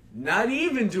thing. Not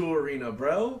even Duel Arena,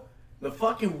 bro. The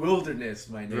fucking wilderness,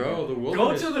 my nigga. Bro, the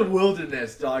wilderness. Go to the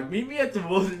wilderness, dog. Meet me at the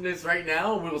wilderness right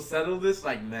now. We'll settle this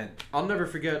like men. I'll never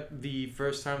forget the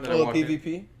first time that I walked PvP?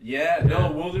 in. Yeah,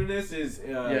 no, wilderness is.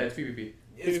 Yeah, it's PvP.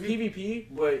 It's PvP,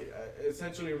 but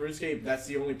essentially in RuneScape, that's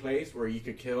the only place where you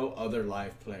could kill other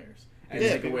live players and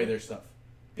take away their stuff.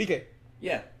 PK.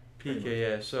 Yeah. PK,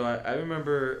 yeah. So I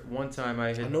remember one time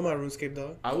I know my RuneScape,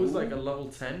 dog. I was like a level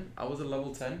 10. I was a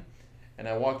level 10. And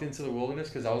I walked into the wilderness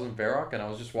because I was in Varrock and I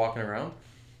was just walking around.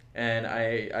 And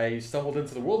I stumbled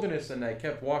into the wilderness and I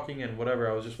kept walking and whatever.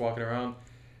 I was just walking around.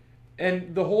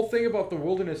 And the whole thing about the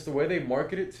wilderness, the way they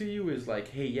market it to you is like,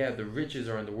 hey, yeah, the riches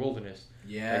are in the wilderness.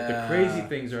 Yeah. Like the crazy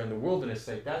things are in the wilderness.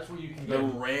 Like that's where you can The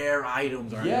get rare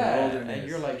items are in the yeah, wilderness. and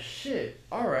you're like, shit,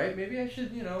 all right, maybe I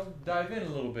should, dive in a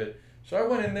little bit. So I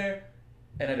went in there,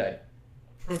 and I died.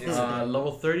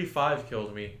 Level 35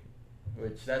 killed me,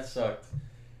 which that sucked.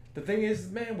 The thing is,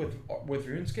 man, with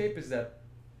RuneScape is that,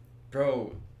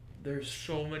 bro, there's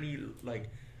so many, like,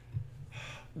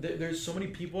 there's so many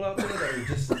people out there that are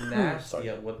just nasty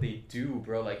at what they do,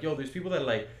 bro. Like, yo, there's people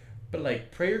that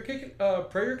prayer clicking,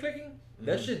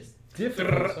 that shit's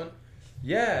different, son.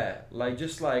 Yeah, like,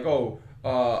 just like,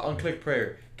 unclick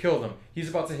prayer, kill them. He's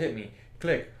about to hit me.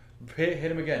 Click, hit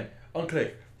him again.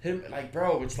 Unclick, hit him. Like,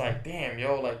 bro, it's like, damn,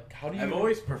 yo, like, how do you? I've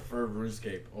always preferred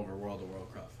RuneScape over World of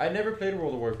Warcraft. I never played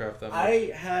World of Warcraft that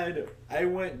much. I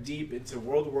went deep into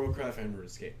World of Warcraft and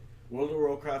RuneScape. World of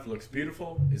Warcraft looks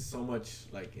beautiful, is so much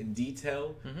like in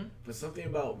detail, but something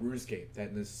about RuneScape,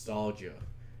 that nostalgia,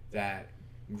 that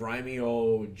grimy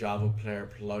old Java player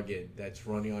plugin that's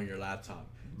running on your laptop.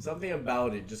 Something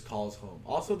about it just calls home.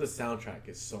 Also, the soundtrack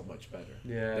is so much better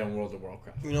than World of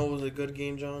Warcraft. You know what was a good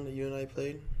game, John, that you and I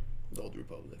played? The Old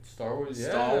Republic. Star Wars, yeah.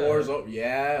 Star Wars,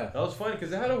 yeah. That was funny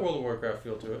because it had a World of Warcraft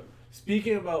feel to it.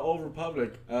 Speaking about Old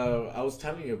Republic, I was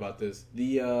telling you about this.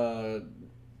 The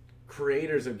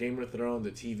creators of Game of Thrones,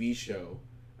 the TV show,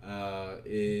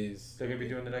 is... They're going to be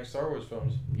doing the next Star Wars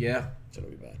films. Yeah. It's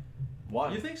going to be bad.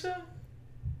 Why? You think so?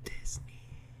 Disney.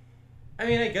 I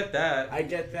mean, I get that. I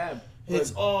get that.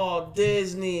 It's all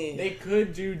Disney. They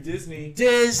could do Disney.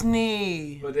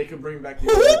 Disney. But they could bring back the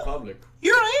Old Republic.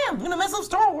 Here I am, gonna mess up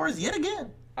Star Wars yet again.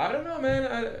 I don't know, man.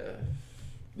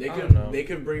 They I could don't know. They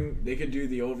could do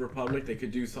the Old Republic. They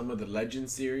could do some of the Legend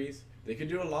series. They could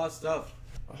do a lot of stuff.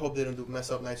 I hope they don't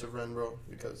mess up Knights of Ren, bro,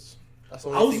 because that's the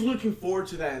I only was thing. looking forward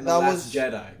to that in That The was- Last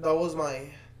Jedi. That was my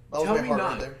Tell my me heart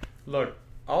not. right there. Look,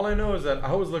 all I know is that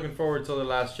I was looking forward to The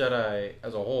Last Jedi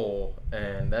as a whole,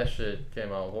 and that shit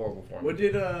came out horrible for me. What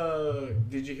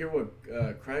did you hear what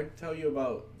Craig tell you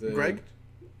about the... Greg?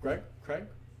 Greg?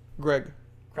 Greg.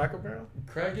 Cracker Barrel?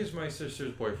 Craig is my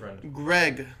sister's boyfriend.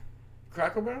 Greg.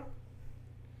 Cracker Barrel?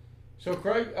 So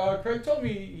Craig told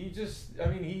me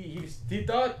he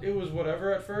thought it was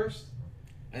whatever at first,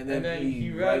 and then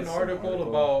he read an article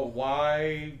about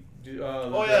why.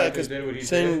 Because did what he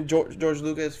saying did. George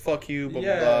Lucas, fuck you, blah,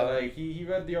 Yeah, blah, blah. like he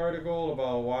read the article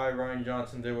about why Ryan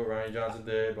Johnson did what Ryan Johnson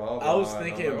did. Blah, blah, I was blah,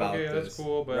 thinking and I'm about like, okay, this, that's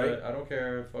cool, but right? I don't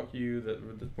care. Fuck you.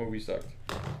 That movie sucked.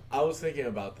 I was thinking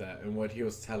about that and what he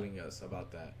was telling us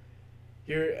about that.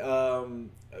 Here,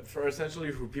 for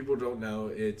people who don't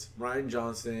know, it's Ryan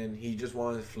Johnson. He just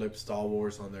wanted to flip Star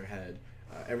Wars on their head.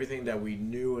 Everything that we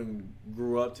knew and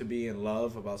grew up to be and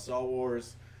love about Star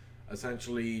Wars,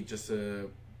 essentially just a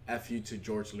F you to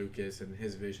George Lucas and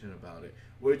his vision about it,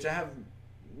 which I have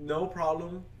no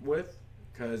problem with,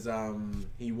 because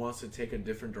he wants to take a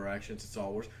different direction to Star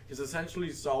Wars. Because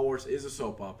essentially Star Wars is a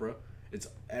soap opera. It's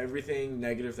everything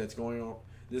negative that's going on.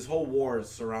 This whole war is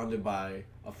surrounded by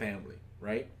a family,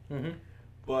 right? Mm-hmm.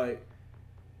 But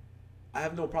I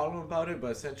have no problem about it,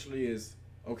 but essentially is,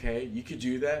 okay, you could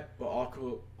do that, but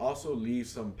also leave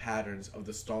some patterns of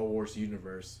the Star Wars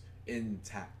universe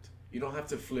intact. You don't have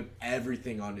to flip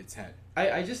everything on its head.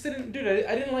 I just didn't, dude.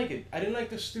 I didn't like it. I didn't like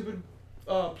the stupid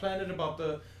planet about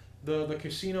the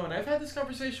casino, and I've had this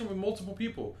conversation with multiple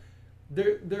people.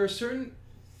 There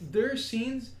are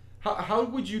scenes. How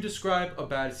would you describe a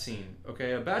bad scene?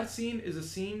 Okay, a bad scene is a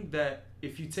scene that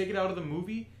if you take it out of the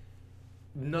movie,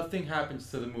 nothing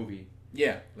happens to the movie.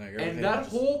 Yeah, and that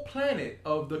whole planet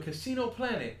of the casino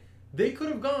planet, they could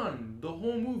have gone the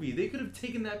whole movie. They could have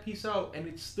taken that piece out, and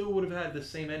it still would have had the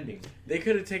same ending. They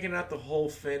could have taken out the whole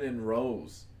Finn and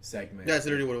Rose segment. That's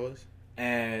literally what it was.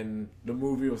 And the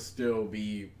movie will still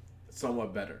be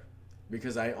somewhat better.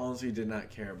 Because I honestly did not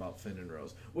care about Finn and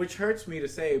Rose. Which hurts me to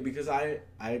say, because I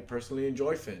personally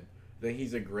enjoy Finn. I think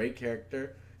he's a great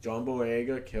character. John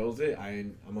Boyega kills it.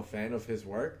 I'm a fan of his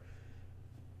work.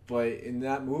 But in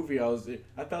that movie,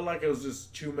 I felt like it was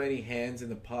just too many hands in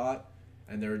the pot.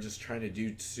 And they were just trying to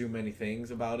do too many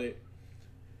things about it.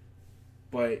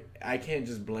 But I can't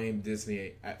just blame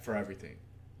Disney for everything.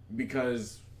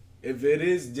 Because if it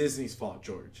is Disney's fault,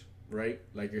 George, right?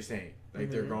 Like you're saying. Like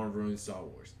they're going to ruin Star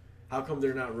Wars. How come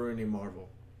they're not ruining Marvel?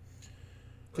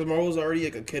 Because Marvel's already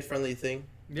like a kid-friendly thing.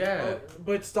 Yeah.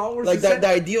 But Star Wars like is the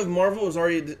idea of Marvel is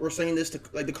already, we're saying this to,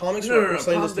 like the comics No.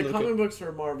 saying this to The comic books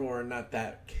for Marvel are not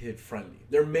that kid-friendly.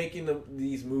 They're making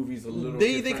these movies a little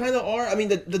They kind of are. I mean,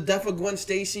 the death of Gwen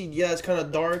Stacy, yeah, it's kind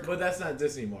of dark. But that's not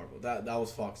Disney Marvel. That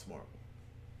was Fox Marvel.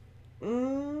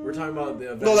 We're talking about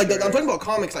the No, like I'm talking about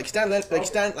comics. Like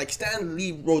Stan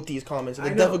Lee wrote these comics. The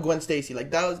death of Gwen Stacy.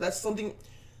 Like that's something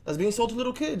that's being sold to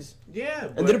little kids. Yeah,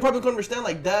 and they probably couldn't understand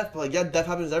like death. But like death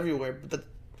happens everywhere. But the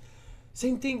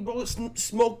same thing, bro.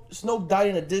 Snoke died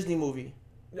in a Disney movie.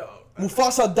 No,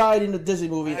 Mufasa died in a Disney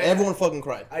movie. Everyone fucking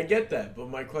cried. I get that, but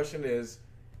my question is,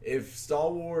 if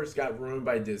Star Wars got ruined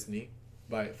by Disney,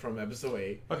 from Episode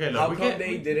 8, okay,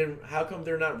 how come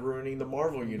they're not ruining the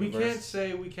Marvel universe?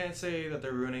 We can't say that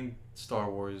they're ruining Star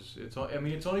Wars. It's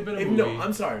only been a movie. No,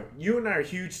 I'm sorry. You and I are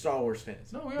huge Star Wars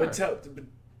fans. No, we are. But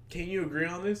can you agree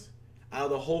on this? Out of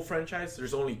the whole franchise,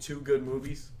 there's only 2 good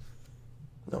movies.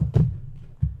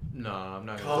 No, I'm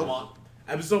not. Come on.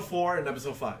 Episode 4 and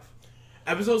Episode 5.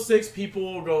 Episode 6, people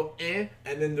will go and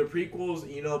then the prequels,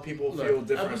 people feel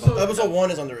different. Episode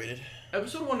 1 is underrated.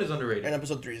 Episode 1 is underrated. And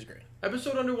Episode 3 is great.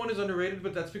 Episode 1 is underrated,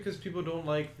 but that's because people don't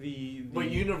like the but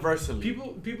universally,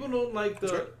 people don't like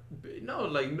the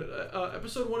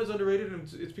Episode 1 is underrated,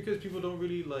 and it's because people don't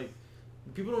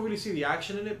really see the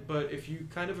action in it. But if you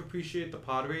kind of appreciate the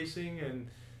pod racing and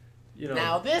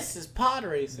now this is pod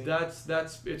racing. That's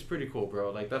it's pretty cool,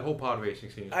 bro. Like that whole pod racing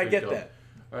scene. I get dope. That.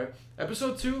 All right,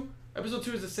 Episode 2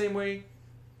 is the same way.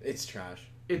 It's trash.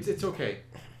 It's okay.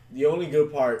 The only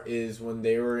good part is when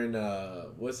they were in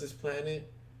what's this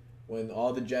planet? When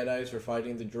all the Jedis were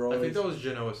fighting the droids. I think that was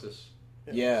Geonosis.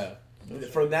 Yeah.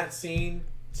 From that scene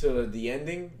to the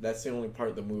ending, that's the only part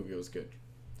of the movie was good.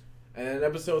 And then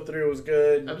Episode 3 was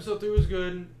good. Episode 3 was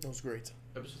good. It was great.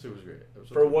 Episode 3 was great.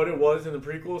 For what it was in the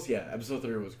prequels, yeah, Episode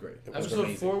 3 was great.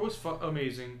 Episode 4 was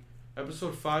amazing.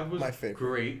 Episode 5 was my favorite.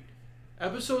 Great.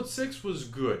 Episode 6 was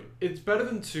good. It's better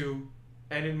than 2,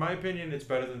 and in my opinion, it's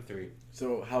better than 3.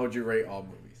 So how would you rate all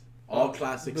movies? All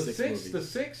classic 6 movies. The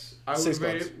 6, I would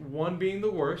rate it 1 being the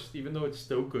worst, even though it's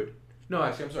still good. No,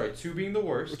 actually, I'm sorry. 2 being the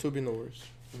worst. 2 being the worst.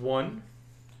 1.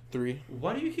 3.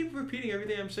 Why do you keep repeating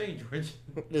everything I'm saying, George?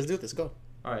 Let's do this. Go.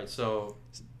 All right, so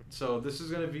this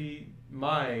is gonna be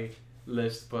my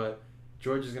list, but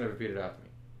George is gonna repeat it after me.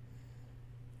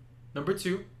 Number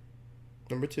 2.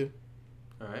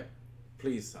 All right.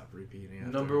 Please stop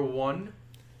repeating. Number 1.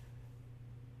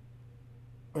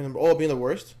 Being the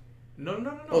worst.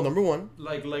 No. Oh, number one.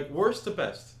 Like worst to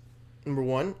best. Number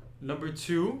one. Number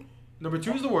two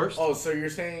is the worst. Oh, so you're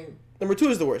saying Number two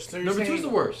is the worst. so you're Number two is the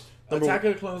worst. Attack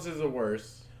of the Clones is the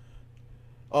worst.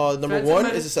 Number Phantom one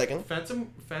Menace, is the second.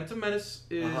 Phantom Menace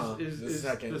is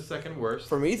the the second worst.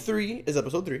 For me, 3 is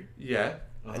episode 3. Yeah.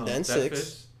 And then That 6.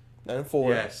 fits. Then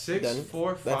 4. Yeah, 6, then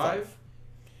 4, then 5.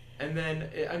 And then,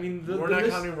 I mean, We're the not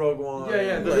list, counting Rogue One.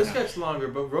 Yeah, the Right. list gets longer,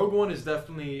 but Rogue One is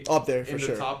definitely Up there for in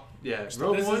sure. the top. Yeah, So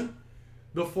Rogue this One. is-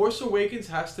 The Force Awakens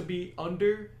has to be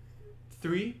under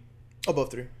 3.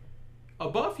 Above 3.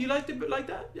 Above, you liked it like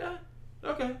that? Yeah.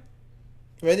 Okay.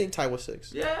 I think tie was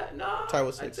 6. Yeah, no. Tied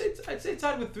with I'd 6. say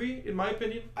tied with 3, in my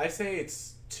opinion. I say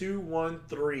it's 2, 1,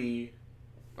 3.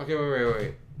 Okay,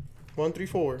 wait. 1, 3,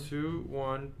 4. 2,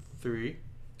 1, 3.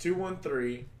 2, 1,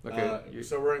 3. Okay,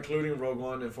 So we're including Rogue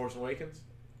One and Force Awakens?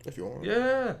 If you want.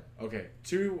 Yeah. Okay.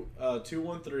 2,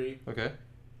 1, 3. Okay.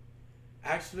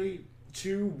 Actually,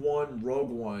 2, 1, Rogue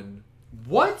One.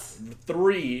 What?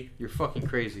 3. You're fucking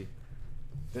crazy.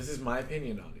 This is my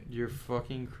opinion on it. You're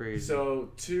fucking crazy. So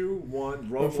 2, 1,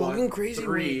 Rogue We're One. fucking crazy,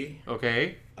 3.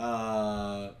 Okay.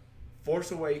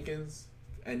 Force Awakens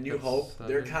and New That's Hope.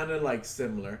 They're 7. kind of like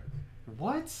similar.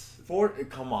 What?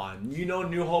 Come on, you know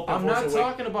New Hope and I'm Force not Awakens.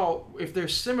 talking about if they're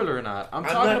similar or not. I'm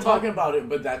not talking about it,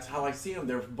 but that's how I see them.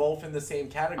 They're both in the same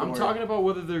category. I'm talking about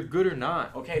whether they're good or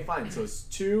not. Okay, fine. So it's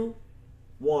 2,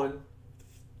 1,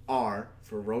 R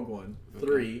for Rogue One.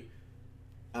 3,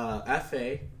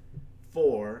 FA,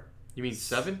 4. You mean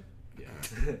 7?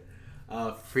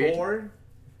 Yeah. Free- 4.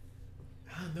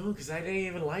 Oh, no, because I didn't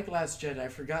even like Last Jedi. I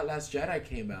forgot Last Jedi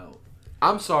came out.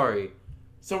 I'm sorry.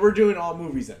 So we're doing all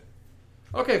movies then.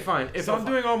 Okay, fine. If So I'm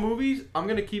doing all movies, I'm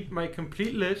gonna keep my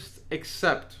complete list,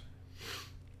 except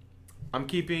I'm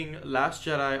keeping Last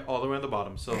Jedi all the way on the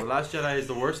bottom. So The Last Jedi is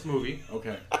the worst movie.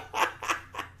 Okay.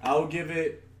 I'll give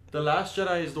it. The Last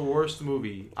Jedi is the worst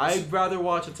movie. I'd rather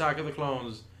watch Attack of the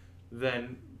Clones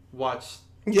than watch.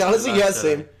 Yeah, honestly, The yeah, Last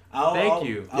same. Jedi. Thank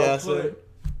you. I'll Yeah,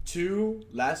 put 2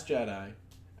 Last Jedi,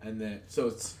 and then so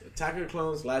it's Attack of the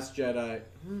Clones, Last Jedi.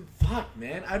 Fuck,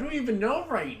 man, I don't even know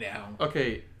right now.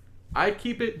 Okay, I'd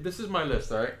keep it. This is my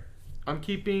list, alright? I'm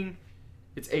keeping.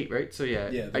 It's 8, right? So yeah,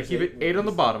 Yeah, I there's keep it 8 on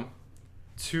the movies. bottom.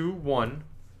 2, 1,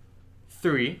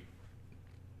 3.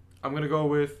 I'm gonna go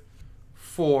with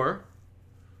 4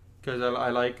 because I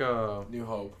like New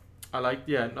Hope. I like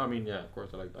of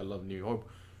course I love New Hope.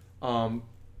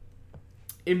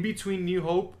 In between New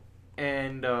Hope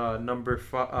and number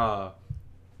 5.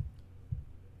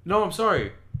 No, I'm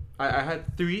sorry. I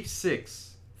had 3,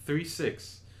 6.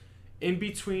 In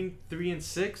between 3 and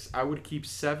 6, I would keep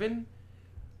 7.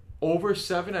 Over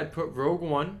 7, I'd put Rogue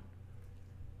One.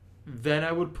 Then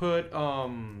I would put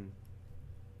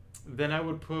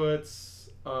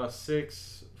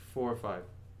 6, 4, 5.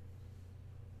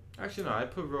 Actually, no, I'd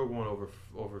put Rogue One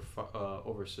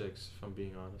over 6. If I'm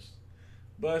being honest.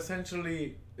 But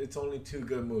essentially, it's only 2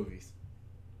 good movies.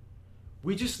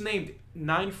 We just named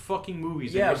 9 fucking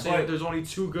movies. Yeah, and you're saying but- that there's only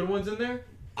 2 good ones in there?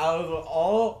 Out of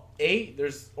all 8,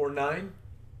 or 9,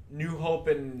 New Hope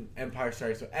and Empire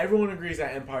Strikes. So everyone agrees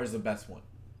that Empire is the best one,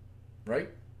 right?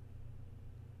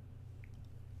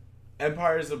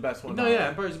 Empire is the best one. No, yeah,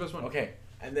 Empire's the best one. Okay,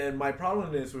 and then my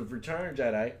problem is with Return of the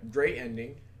Jedi, great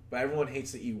ending, but everyone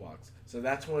hates the Ewoks. So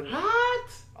that's when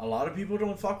What? a lot of people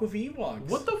don't fuck with Ewoks.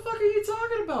 What the fuck are you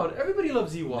talking about? Everybody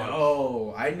loves Ewoks.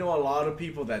 No, I know a lot of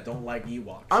people that don't like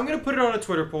Ewoks. I'm gonna put it on a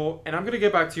Twitter poll, and I'm gonna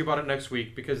get back to you about it next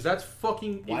week because that's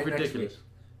fucking Why next ridiculous. week?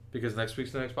 Because next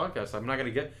week's the next podcast. I'm not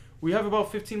gonna get. We have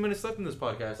about 15 minutes left in this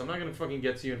podcast. I'm not gonna fucking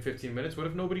get to you in 15 minutes. What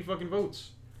if nobody fucking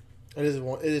votes? It is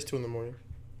 2 in the morning.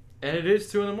 And it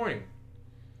is 2 in the morning.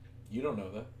 You don't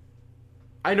know that.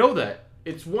 I know that.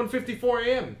 It's 1:54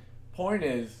 a.m. Point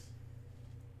is,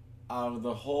 out of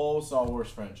the whole Star Wars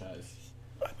franchise,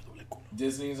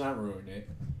 Disney's not ruining it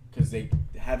because they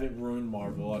haven't ruined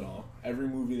Marvel at all. Every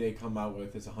movie they come out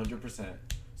with is 100%.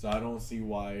 So I don't see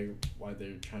why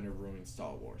they're trying to ruin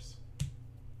Star Wars.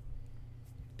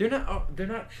 They're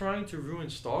not trying to ruin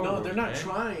Star Wars. No, they're not man.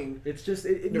 trying. It's just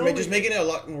They're just making it a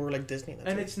lot more like Disney. That's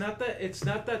And it. it's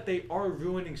not that they are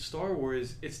ruining Star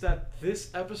Wars. It's that this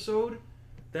episode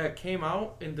that came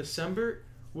out in December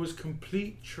was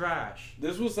complete trash.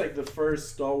 This was like the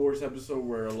first Star Wars episode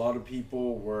where a lot of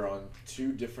people were on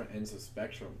 2 different ends of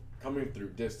spectrum coming through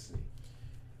Disney.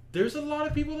 There's a lot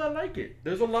of people that like it.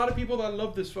 There's a lot of people that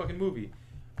love this fucking movie.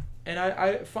 And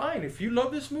I fine, if you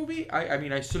love this movie, I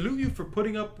mean, I salute you for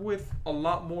putting up with a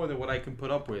lot more than what I can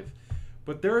put up with.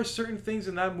 But there are certain things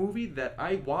in that movie that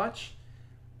I watch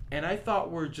and I thought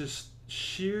were just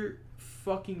sheer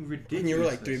fucking ridiculous. And you were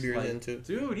like 3 beers into.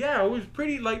 Dude, yeah, I was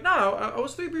pretty like I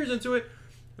was 3 beers into it,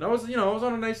 and I was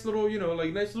on a nice little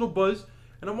nice little buzz,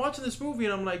 and I'm watching this movie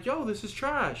and I'm like, yo, this is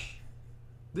trash.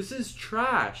 This is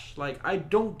trash. Like, I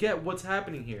don't get what's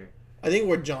happening here. I think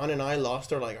where John and I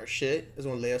lost our shit is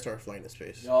when Leia started flying in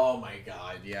space. Oh my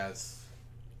god, yes.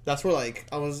 That's where like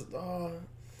I was.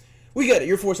 We get it.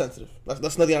 You're force sensitive.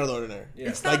 That's nothing out of the ordinary. Yeah.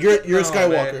 It's like you're a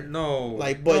Skywalker. Man, no,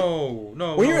 like, but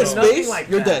no. When you're in Nothing space, like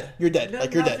you're that. dead. You're dead. No,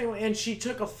 Like you're dead. And she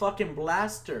took a fucking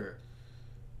blaster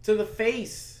to the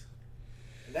face.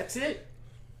 That's it.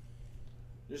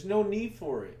 There's no need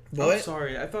for it. But I'm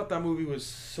sorry. I thought that movie was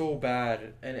so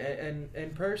bad,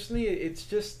 and personally, it's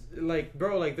just like,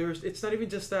 bro, like it's not even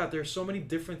just that. There's so many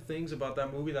different things about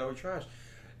that movie that were trash.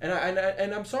 And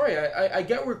I'm sorry. I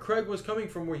get where Craig was coming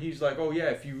from, where he's like, oh yeah,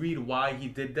 if you read why he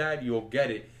did that, you'll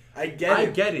get it. I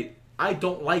get it. I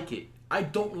don't like it. I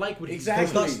don't like what Exactly.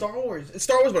 it's not Star Wars. It's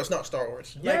Star Wars, but it's not Star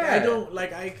Wars. Like, Yeah. I don't,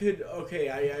 like, I could, okay,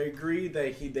 I agree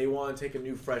that they want to take a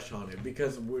new fresh on it,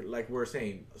 because we're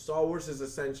saying, Star Wars is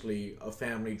essentially a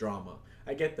family drama.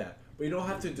 I get that. But you don't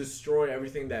have to destroy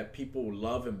everything that people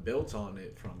love and built on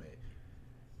it from it.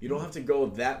 You don't have to go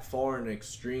that far and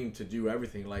extreme to do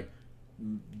everything. Like,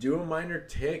 do a minor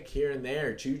tick here and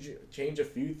there, change a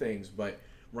few things, but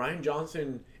Rian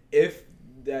Johnson, if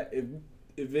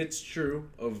it's true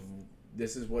of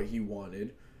this is what he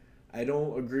wanted, I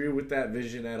don't agree with that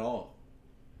vision at all.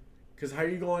 Because how are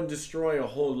you going to destroy a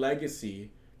whole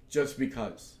legacy just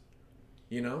because?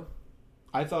 You know?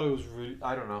 I thought it was really...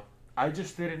 I don't know. I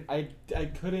just didn't... I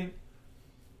couldn't...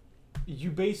 You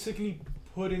basically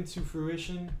put into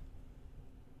fruition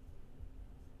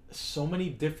so many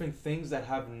different things that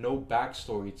have no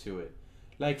backstory to it.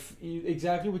 Like,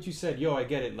 exactly what you said. Yo, I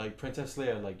get it. Like, Princess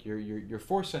Leia, like, you're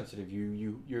force sensitive.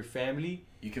 Your family...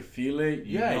 You could feel it.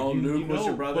 Yeah, Luke was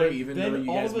your brother, even though you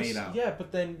guys made out. Yeah,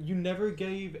 but then you never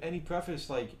gave any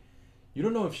preface. Like, you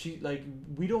don't know if she... Like,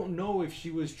 we don't know if she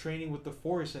was training with the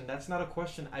Force, and that's not a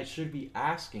question I should be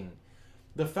asking.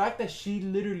 The fact that she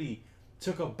literally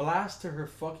took a blast to her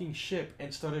fucking ship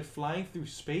and started flying through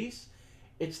space,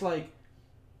 it's like,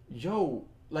 yo...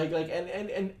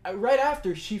 and right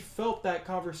after, she felt that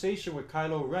conversation with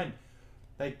Kylo Ren.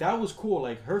 Like, that was cool.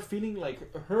 Like, her feeling,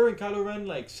 like, her and Kylo Ren,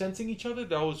 like, sensing each other,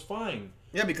 that was fine.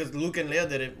 Yeah, because Luke and Leia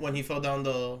did it when he fell down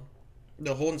the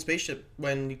hole in the spaceship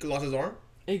when he lost his arm.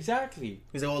 Exactly.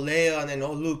 He's like, oh, Leia, and then,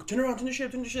 oh, Luke, turn around, turn the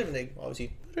ship, and they,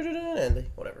 obviously, and they,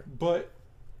 whatever. But,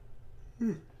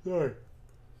 sorry.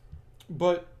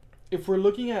 But, if we're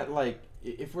looking at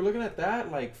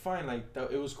that, like, fine, like,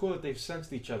 it was cool that they've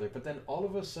sensed each other, but then all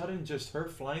of a sudden, just her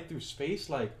flying through space,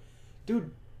 like,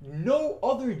 dude, no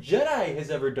other Jedi has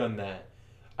ever done that.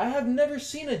 I have never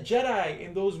seen a Jedi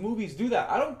in those movies do that.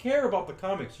 I don't care about the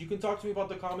comics. You can talk to me about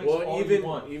the comics all you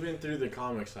want. Even through the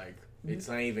comics, like, it's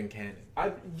not even canon. I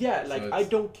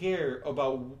don't care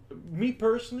about... Me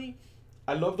personally,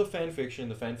 I love the fan fiction.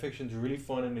 The fan fiction's really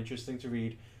fun and interesting to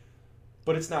read,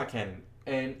 but it's not canon.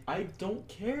 And I don't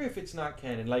care if it's not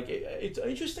canon. Like, it's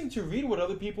interesting to read what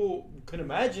other people can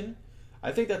imagine.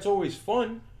 I think that's always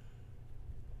fun.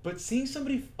 But seeing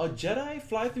a Jedi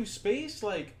fly through space,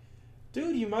 like,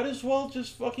 dude, you might as well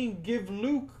just fucking give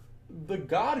Luke the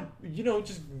god,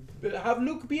 just have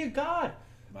Luke be a god.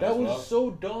 That was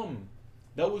so dumb.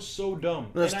 That was so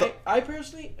dumb. And I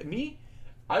personally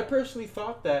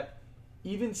thought that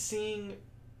even seeing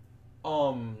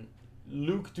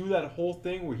Luke do that whole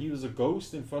thing where he was a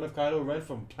ghost in front of Kylo Ren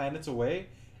from planets away,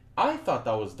 I thought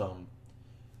that was dumb.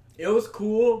 It was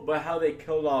cool, but how they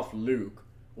killed off Luke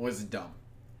was dumb.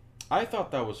 I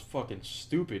thought that was fucking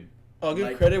stupid. I'll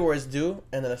give credit where it's due,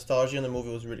 and the nostalgia in the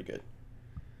movie was really good.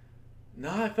 No,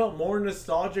 I felt more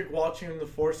nostalgic watching The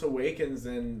Force Awakens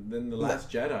than The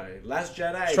Last Jedi. Last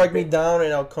Jedi... Strike me down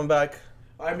and I'll come back.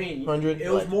 I mean, 100,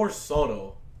 it was more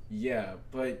subtle. Yeah,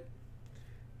 but...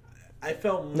 I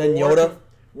felt more... Then Yoda?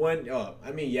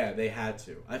 They had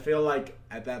to. I feel like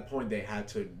at that point they had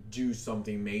to do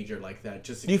something major like that.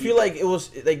 Just to do you feel like it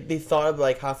was... Like, they thought of,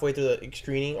 like, halfway through the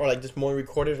screening, or, like, this morning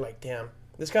recorded, like, damn,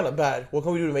 this is kind of bad. What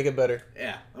can we do to make it better?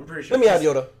 Yeah, I'm pretty sure. Let me add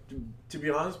Yoda. To be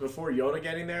honest, before Yoda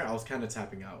getting there, I was kind of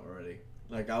tapping out already.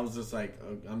 Like, I was just like,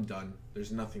 I'm done.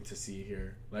 There's nothing to see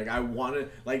here. Like, I wanted...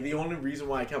 Like, the only reason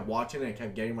why I kept watching it and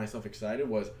kept getting myself excited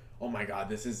was, oh my god,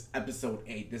 this is Episode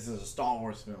 8. This is a Star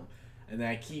Wars film. And then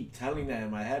I keep telling that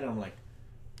in my head, and I'm like,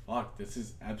 fuck, this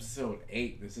is Episode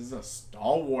 8. This is a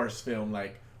Star Wars film.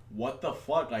 Like, what the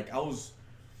fuck? Like, I'm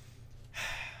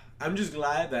just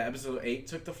glad that Episode 8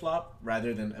 took the flop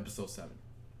rather than Episode 7.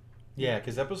 Yeah,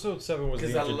 because Episode 7 was the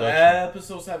introduction. Because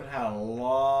Episode 7 had a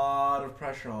lot of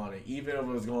pressure on it, even if it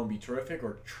was going to be terrific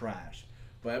or trash.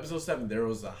 But episode 7, there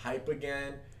was a hype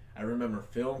again. I remember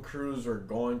film crews were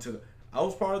going to. I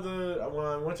was part of when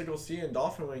I went to go see it in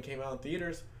Dolphin when it came out in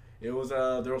theaters. It was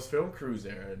there was film crews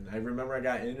there, and I remember I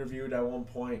got interviewed at one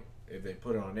point. If they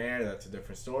put it on air, that's a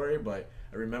different story. But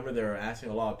I remember they were asking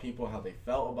a lot of people how they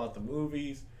felt about the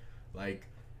movies. Like,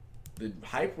 the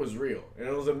hype was real, and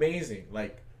it was amazing.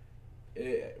 Like,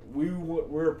 we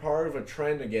were part of a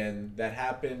trend again that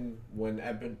happened when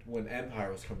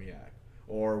Empire was coming out,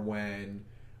 or when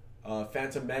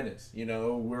Phantom Menace. You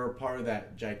know, we're part of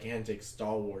that gigantic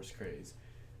Star Wars craze.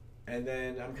 And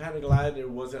then I'm kind of glad there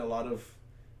wasn't a lot of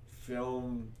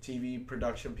film, TV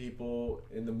production people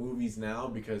in the movies now,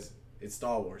 because it's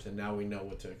Star Wars, and now we know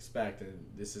what to expect, and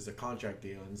this is a contract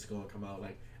deal, and it's going to come out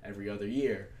like every other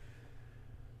year.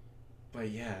 But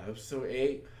yeah, episode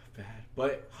 8, bad.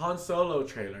 But Han Solo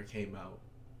trailer came out.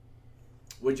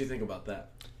 What'd you think about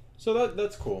that? So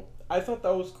that's cool. I thought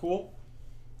that was cool.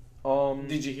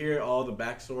 Did you hear all the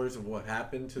backstories of what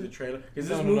happened to the trailer? Because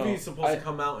this movie is supposed to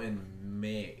come out in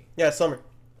May. Yeah, summer.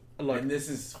 Look, and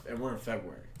we're in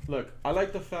February. Look, I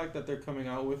like the fact that they're coming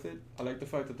out with it. I like the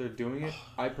fact that they're doing it.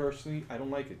 I personally, I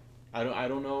don't like it. I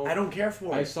don't know. I don't care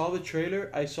for it. I saw the trailer,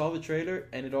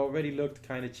 and it already looked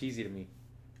kind of cheesy to me.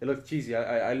 It looked cheesy.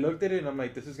 I looked at it, and I'm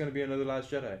like, this is going to be another Last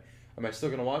Jedi. Am I still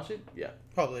going to watch it? Yeah.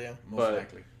 Probably, yeah. Most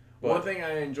likely. One thing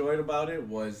I enjoyed about it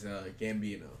was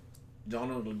Gambino.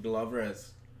 Donald Glover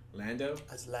as Lando.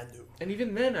 And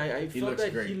even then, I felt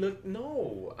that great. he looked...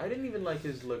 No, I didn't even like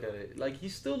his look at it. Like, he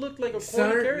still looked like a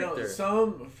corny character. No,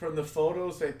 some from the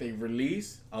photos that they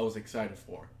released, I was excited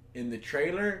for. In the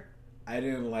trailer, I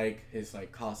didn't like his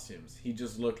costumes. He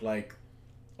just looked like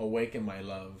Awaken My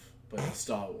Love, but in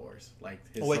Star Wars. Like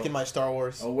Awaken My Star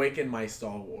Wars. Awaken My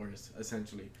Star Wars,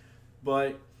 essentially.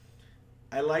 But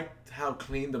I liked how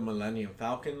clean the Millennium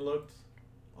Falcon looked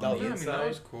on the inside. That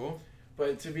was cool.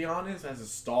 But to be honest, as a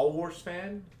Star Wars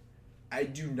fan, I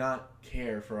do not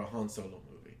care for a Han Solo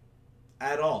movie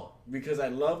at all, because I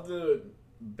love the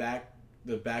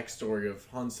backstory of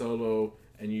Han Solo,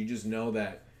 and you just know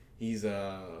that he's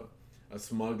a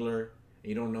smuggler. And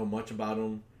you don't know much about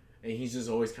him, and he's just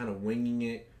always kind of winging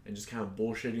it and just kind of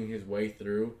bullshitting his way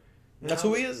through. That's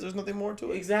who he is. There's nothing more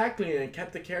to it. Exactly, and it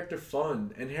kept the character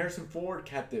fun, and Harrison Ford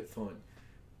kept it fun.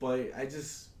 But I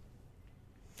just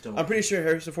don't. I'm pretty sure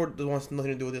Harrison Ford wants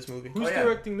nothing to do with this movie. Who's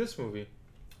directing this movie?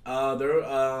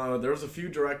 There was a few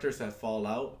directors that fell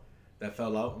out.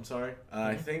 I'm sorry.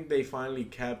 I think they finally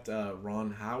kept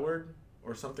Ron Howard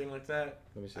or something like that.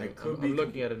 Let me see. I'm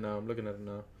looking at it now.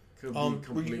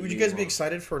 Would you guys be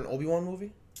excited for an Obi-Wan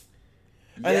movie?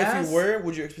 Yes. And if you were,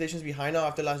 would your expectations be high now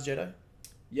after Last Jedi?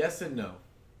 Yes and no.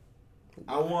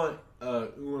 I want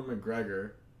Ewan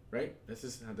McGregor, right?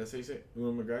 That's how you say it.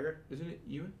 Ewan McGregor? Isn't it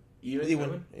Ewan?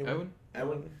 Ewan? I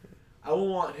would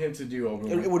want him to do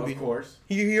Obi-Wan. It would be, of course.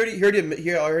 He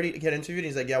already got interviewed, and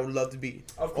he's like, yeah, I would love to be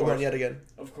Obi-Wan yet again.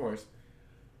 Of course.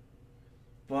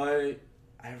 But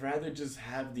I'd rather just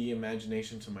have the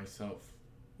imagination to myself.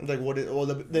 Like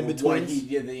the in-betweens?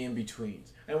 The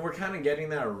in-betweens. And we're kind of getting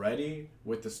that already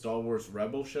with the Star Wars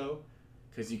Rebel show.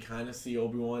 Because you kind of see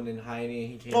Obi-Wan in hiding.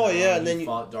 He came out and then he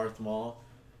fought Darth Maul.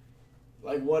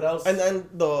 Like, what else? And then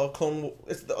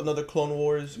another Clone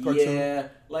Wars cartoon. Yeah,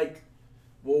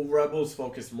 Rebels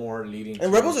focus more leading.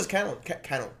 And Rebels is canon.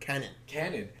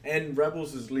 Canon. And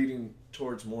Rebels is leading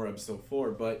towards more Episode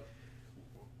 4. But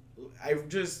I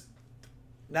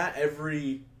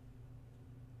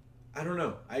don't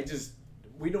know.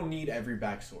 We don't need every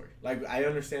backstory. Like, I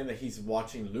understand that he's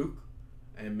watching Luke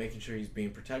and making sure he's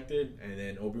being protected, and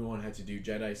then Obi-Wan had to do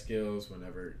Jedi skills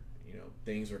whenever,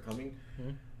 things were coming.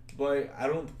 Mm-hmm. But I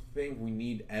don't think we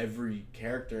need every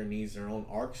character needs their own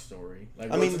arc story. Like,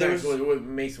 there's what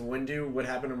Mace Windu. What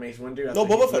happened to Mace Windu? No,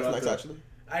 Boba Fett's next, actually.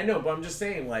 I know, but I'm just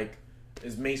saying,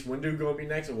 is Mace Windu going to be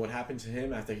next, or what happened to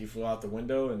him after he flew out the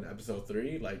window in Episode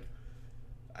 3?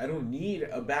 I don't need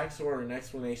a backstory or an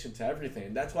explanation to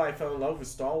everything. That's why I fell in love with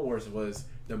Star Wars, was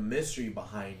the mystery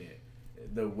behind it.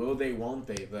 The will they, won't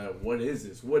they, the what is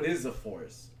this? What is the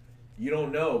Force? You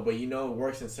don't know, but you know it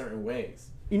works in certain ways.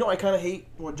 I kind of hate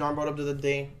what John brought up the other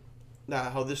day,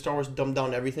 how this Star Wars dumbed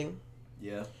down everything.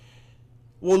 Yeah.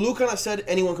 Well, Luke kind of said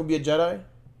anyone could be a Jedi.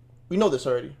 We know this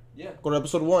already. Yeah. Go to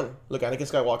Episode 1. Look, Anakin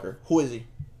Skywalker. Who is he?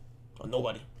 A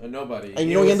nobody. A nobody. And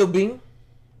he ended up being?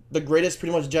 The greatest,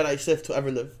 pretty much, Jedi Sith to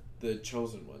ever live. The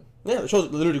chosen one. Yeah,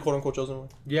 literally, quote-unquote, chosen one.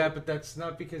 Yeah, but that's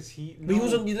not because he... No.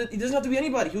 But he doesn't have to be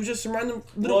anybody. He was just some random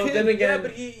little kid. Then again... Yeah,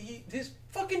 but his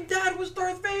fucking dad was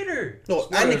Darth Vader. No,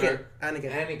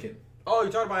 Anakin. Oh,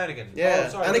 you're talking about Anakin. Yeah,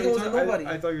 sorry. Anakin was a nobody.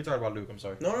 I thought you were talking about Luke, I'm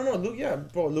sorry. No, Luke, yeah.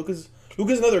 Bro, Luke is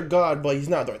another god, but he's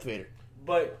not Darth Vader.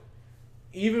 But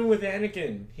Even with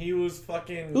Anakin, he was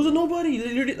fucking... He was a nobody.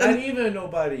 Not even a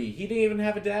nobody. He didn't even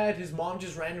have a dad. His mom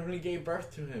just randomly gave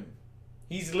birth to him.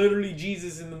 He's literally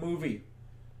Jesus in the movie.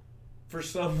 For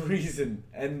some reason.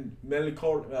 And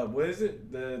what is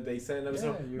it? They said in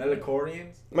episode? Yeah,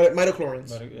 Metachlorians?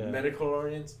 Midichlorians.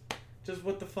 Metachlorians? Just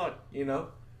what the fuck, you know?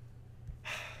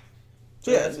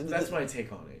 So yeah, that's my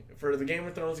take on it. For the Game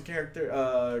of Thrones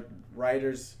character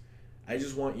writers, I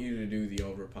just want you to do the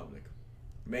Old Republic.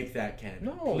 Make that canon.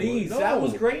 No, please. no. That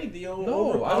was great. The Old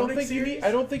Republic I don't think series.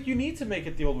 I don't think you need to make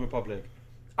it the Old Republic.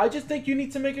 I just think you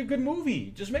need to make a good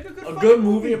movie. Just make a good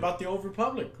movie about the Old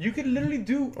Republic. You could literally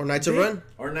do or Knights of Ren.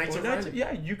 Or Knights of Ren.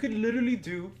 Yeah, you could literally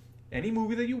do any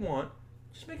movie that you want.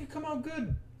 Just make it come out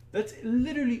good. That's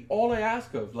literally all I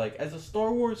ask of. Like, as a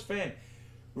Star Wars fan,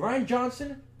 Rian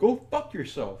Johnson, go fuck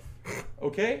yourself.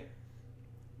 Okay?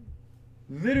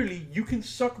 Literally, you can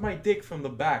suck my dick from the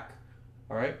back.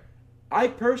 Alright? I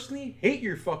personally hate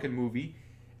your fucking movie.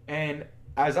 And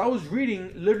as I was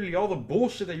reading literally all the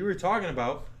bullshit that you were talking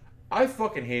about, I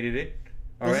fucking hated it.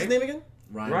 What's his name again?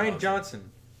 Rian Johnson.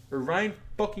 Or Ryan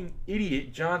fucking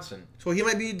idiot Johnson. So he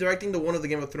might be directing the one of the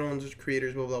Game of Thrones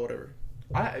creators, blah, blah, whatever.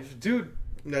 Dude.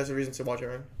 That's the reason to watch it,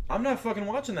 right? I'm not fucking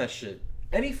watching that shit.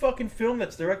 Any fucking film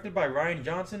that's directed by Rian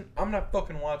Johnson, I'm not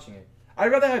fucking watching it.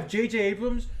 I'd rather have J.J.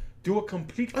 Abrams do a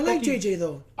complete I like JJ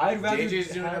though. I'd rather JJ's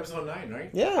doing episode 9,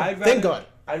 right? Yeah, thank God.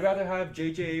 I'd rather have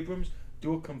J.J. Abrams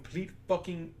do a complete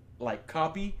fucking, like,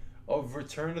 copy of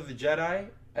Return of the Jedi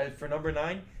for number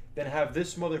 9 than have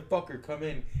this motherfucker come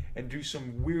in and do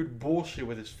some weird bullshit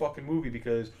with his fucking movie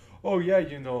because, oh yeah,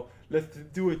 you know, let's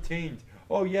do a taint.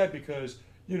 Oh yeah, because,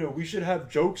 you know, we should have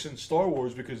jokes in Star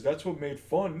Wars because that's what made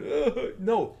fun.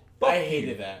 No. I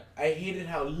hated that. I hated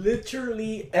how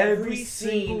literally every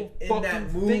scene in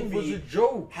that movie was a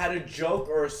joke. Had a joke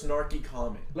or a snarky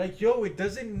comment. Like, yo, it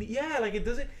doesn't... Yeah, like, it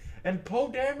doesn't... And Poe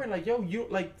Dameron, like, yo, you...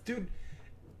 Like, dude,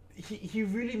 he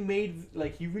really made...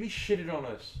 Like, he really shitted on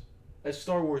us as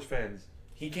Star Wars fans.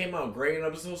 He came out great in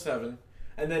episode 7.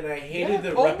 And then I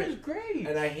hated Poe was great.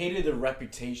 And I hated the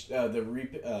reputation...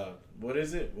 what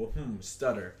is it? Well,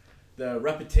 stutter. The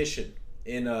repetition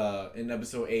in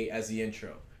episode 8 as the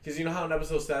intro. Because you know how in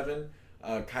episode 7,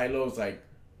 Kylo's like,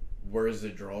 where's the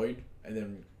droid? And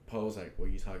then Poe's like, what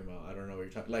are you talking about? I don't know what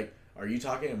you're talking. Like, are you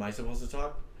talking? Am I supposed to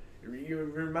talk? You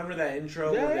remember that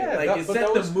intro? Yeah, like, it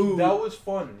set the mood. That was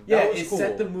fun. Yeah, that was cool.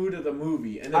 Set the mood of the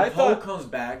movie. And then Poe comes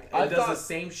back and does the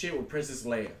same shit with Princess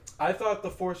Leia. I thought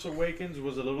The Force Awakens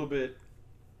was a little bit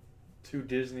too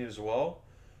Disney as well.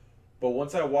 But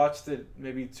once I watched it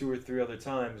maybe 2 or 3 other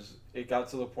times, it got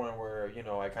to the point where, you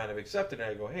know, I kind of accepted it.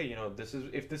 I go, hey, you know,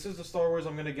 if this is the Star Wars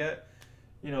I'm gonna get,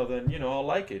 you know, then, you know, I'll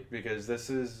like it because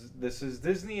this is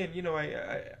Disney, and, you know,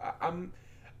 I'm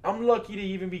lucky to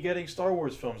even be getting Star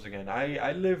Wars films again.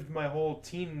 I lived my whole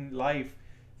teen life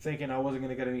thinking I wasn't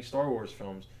gonna get any Star Wars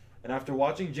films, and after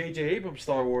watching J.J. Abrams'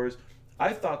 Star Wars,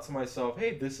 I thought to myself,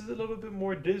 hey, this is a little bit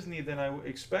more Disney than I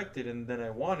expected and than I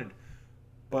wanted,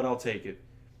 but I'll take it.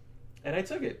 And I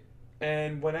took it.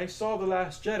 And when I saw The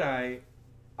Last Jedi,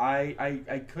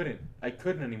 I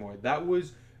couldn't anymore. That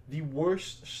was the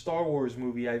worst Star Wars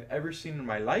movie I've ever seen in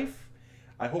my life.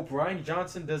 I hope Rian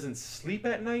Johnson doesn't sleep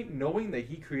at night knowing that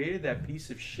he created that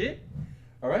piece of shit.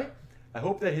 Alright? I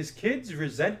hope that his kids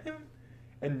resent him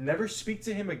and never speak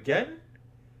to him again.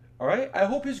 Alright? I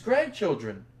hope his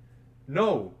grandchildren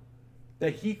know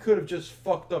that he could have just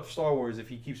fucked up Star Wars if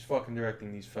he keeps fucking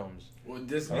directing these films. Well,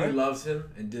 Disney loves him,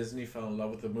 and Disney fell in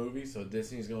love with the movie, so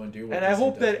Disney's going to do what And Disney I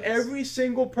hope does that best. every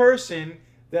single person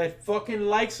that fucking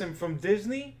likes him from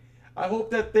Disney, I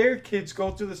hope that their kids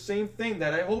go through the same thing.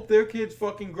 That I hope their kids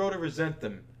fucking grow to resent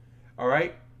them.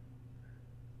 Alright?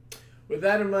 With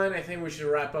that in mind, I think we should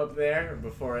wrap up there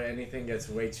before anything gets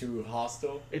way too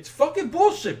hostile. It's fucking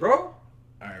bullshit, bro.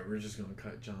 Alright, we're just going to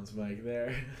cut John's mic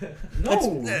there.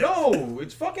 No,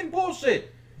 it's fucking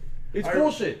bullshit. It's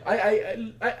bullshit.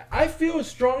 I feel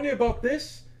strongly about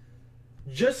this,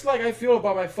 just like I feel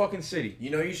about my fucking city.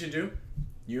 You know what you should do?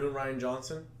 You and Rian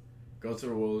Johnson, go to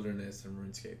the wilderness and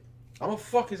RuneScape. I'm gonna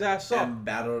fuck his ass up. And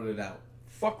battle it out.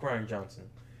 Fuck Rian Johnson.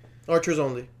 Archers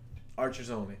only. Archers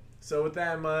only. So with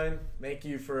that in mind, thank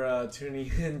you for tuning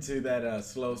into that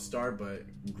slow start but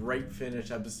great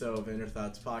finish episode of Inner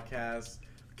Thoughts Podcast.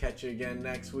 Catch you again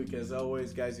next week as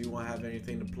always. Guys, you want to have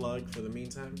anything to plug for the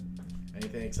meantime?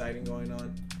 Anything exciting going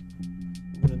on?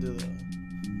 I'm gonna do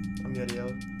I'm gonna yell.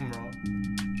 I'm raw.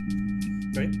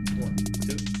 Ready? 1,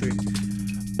 2, 3.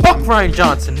 Fuck Rian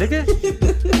Johnson, nigga.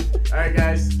 Alright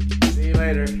guys, see you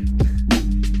later.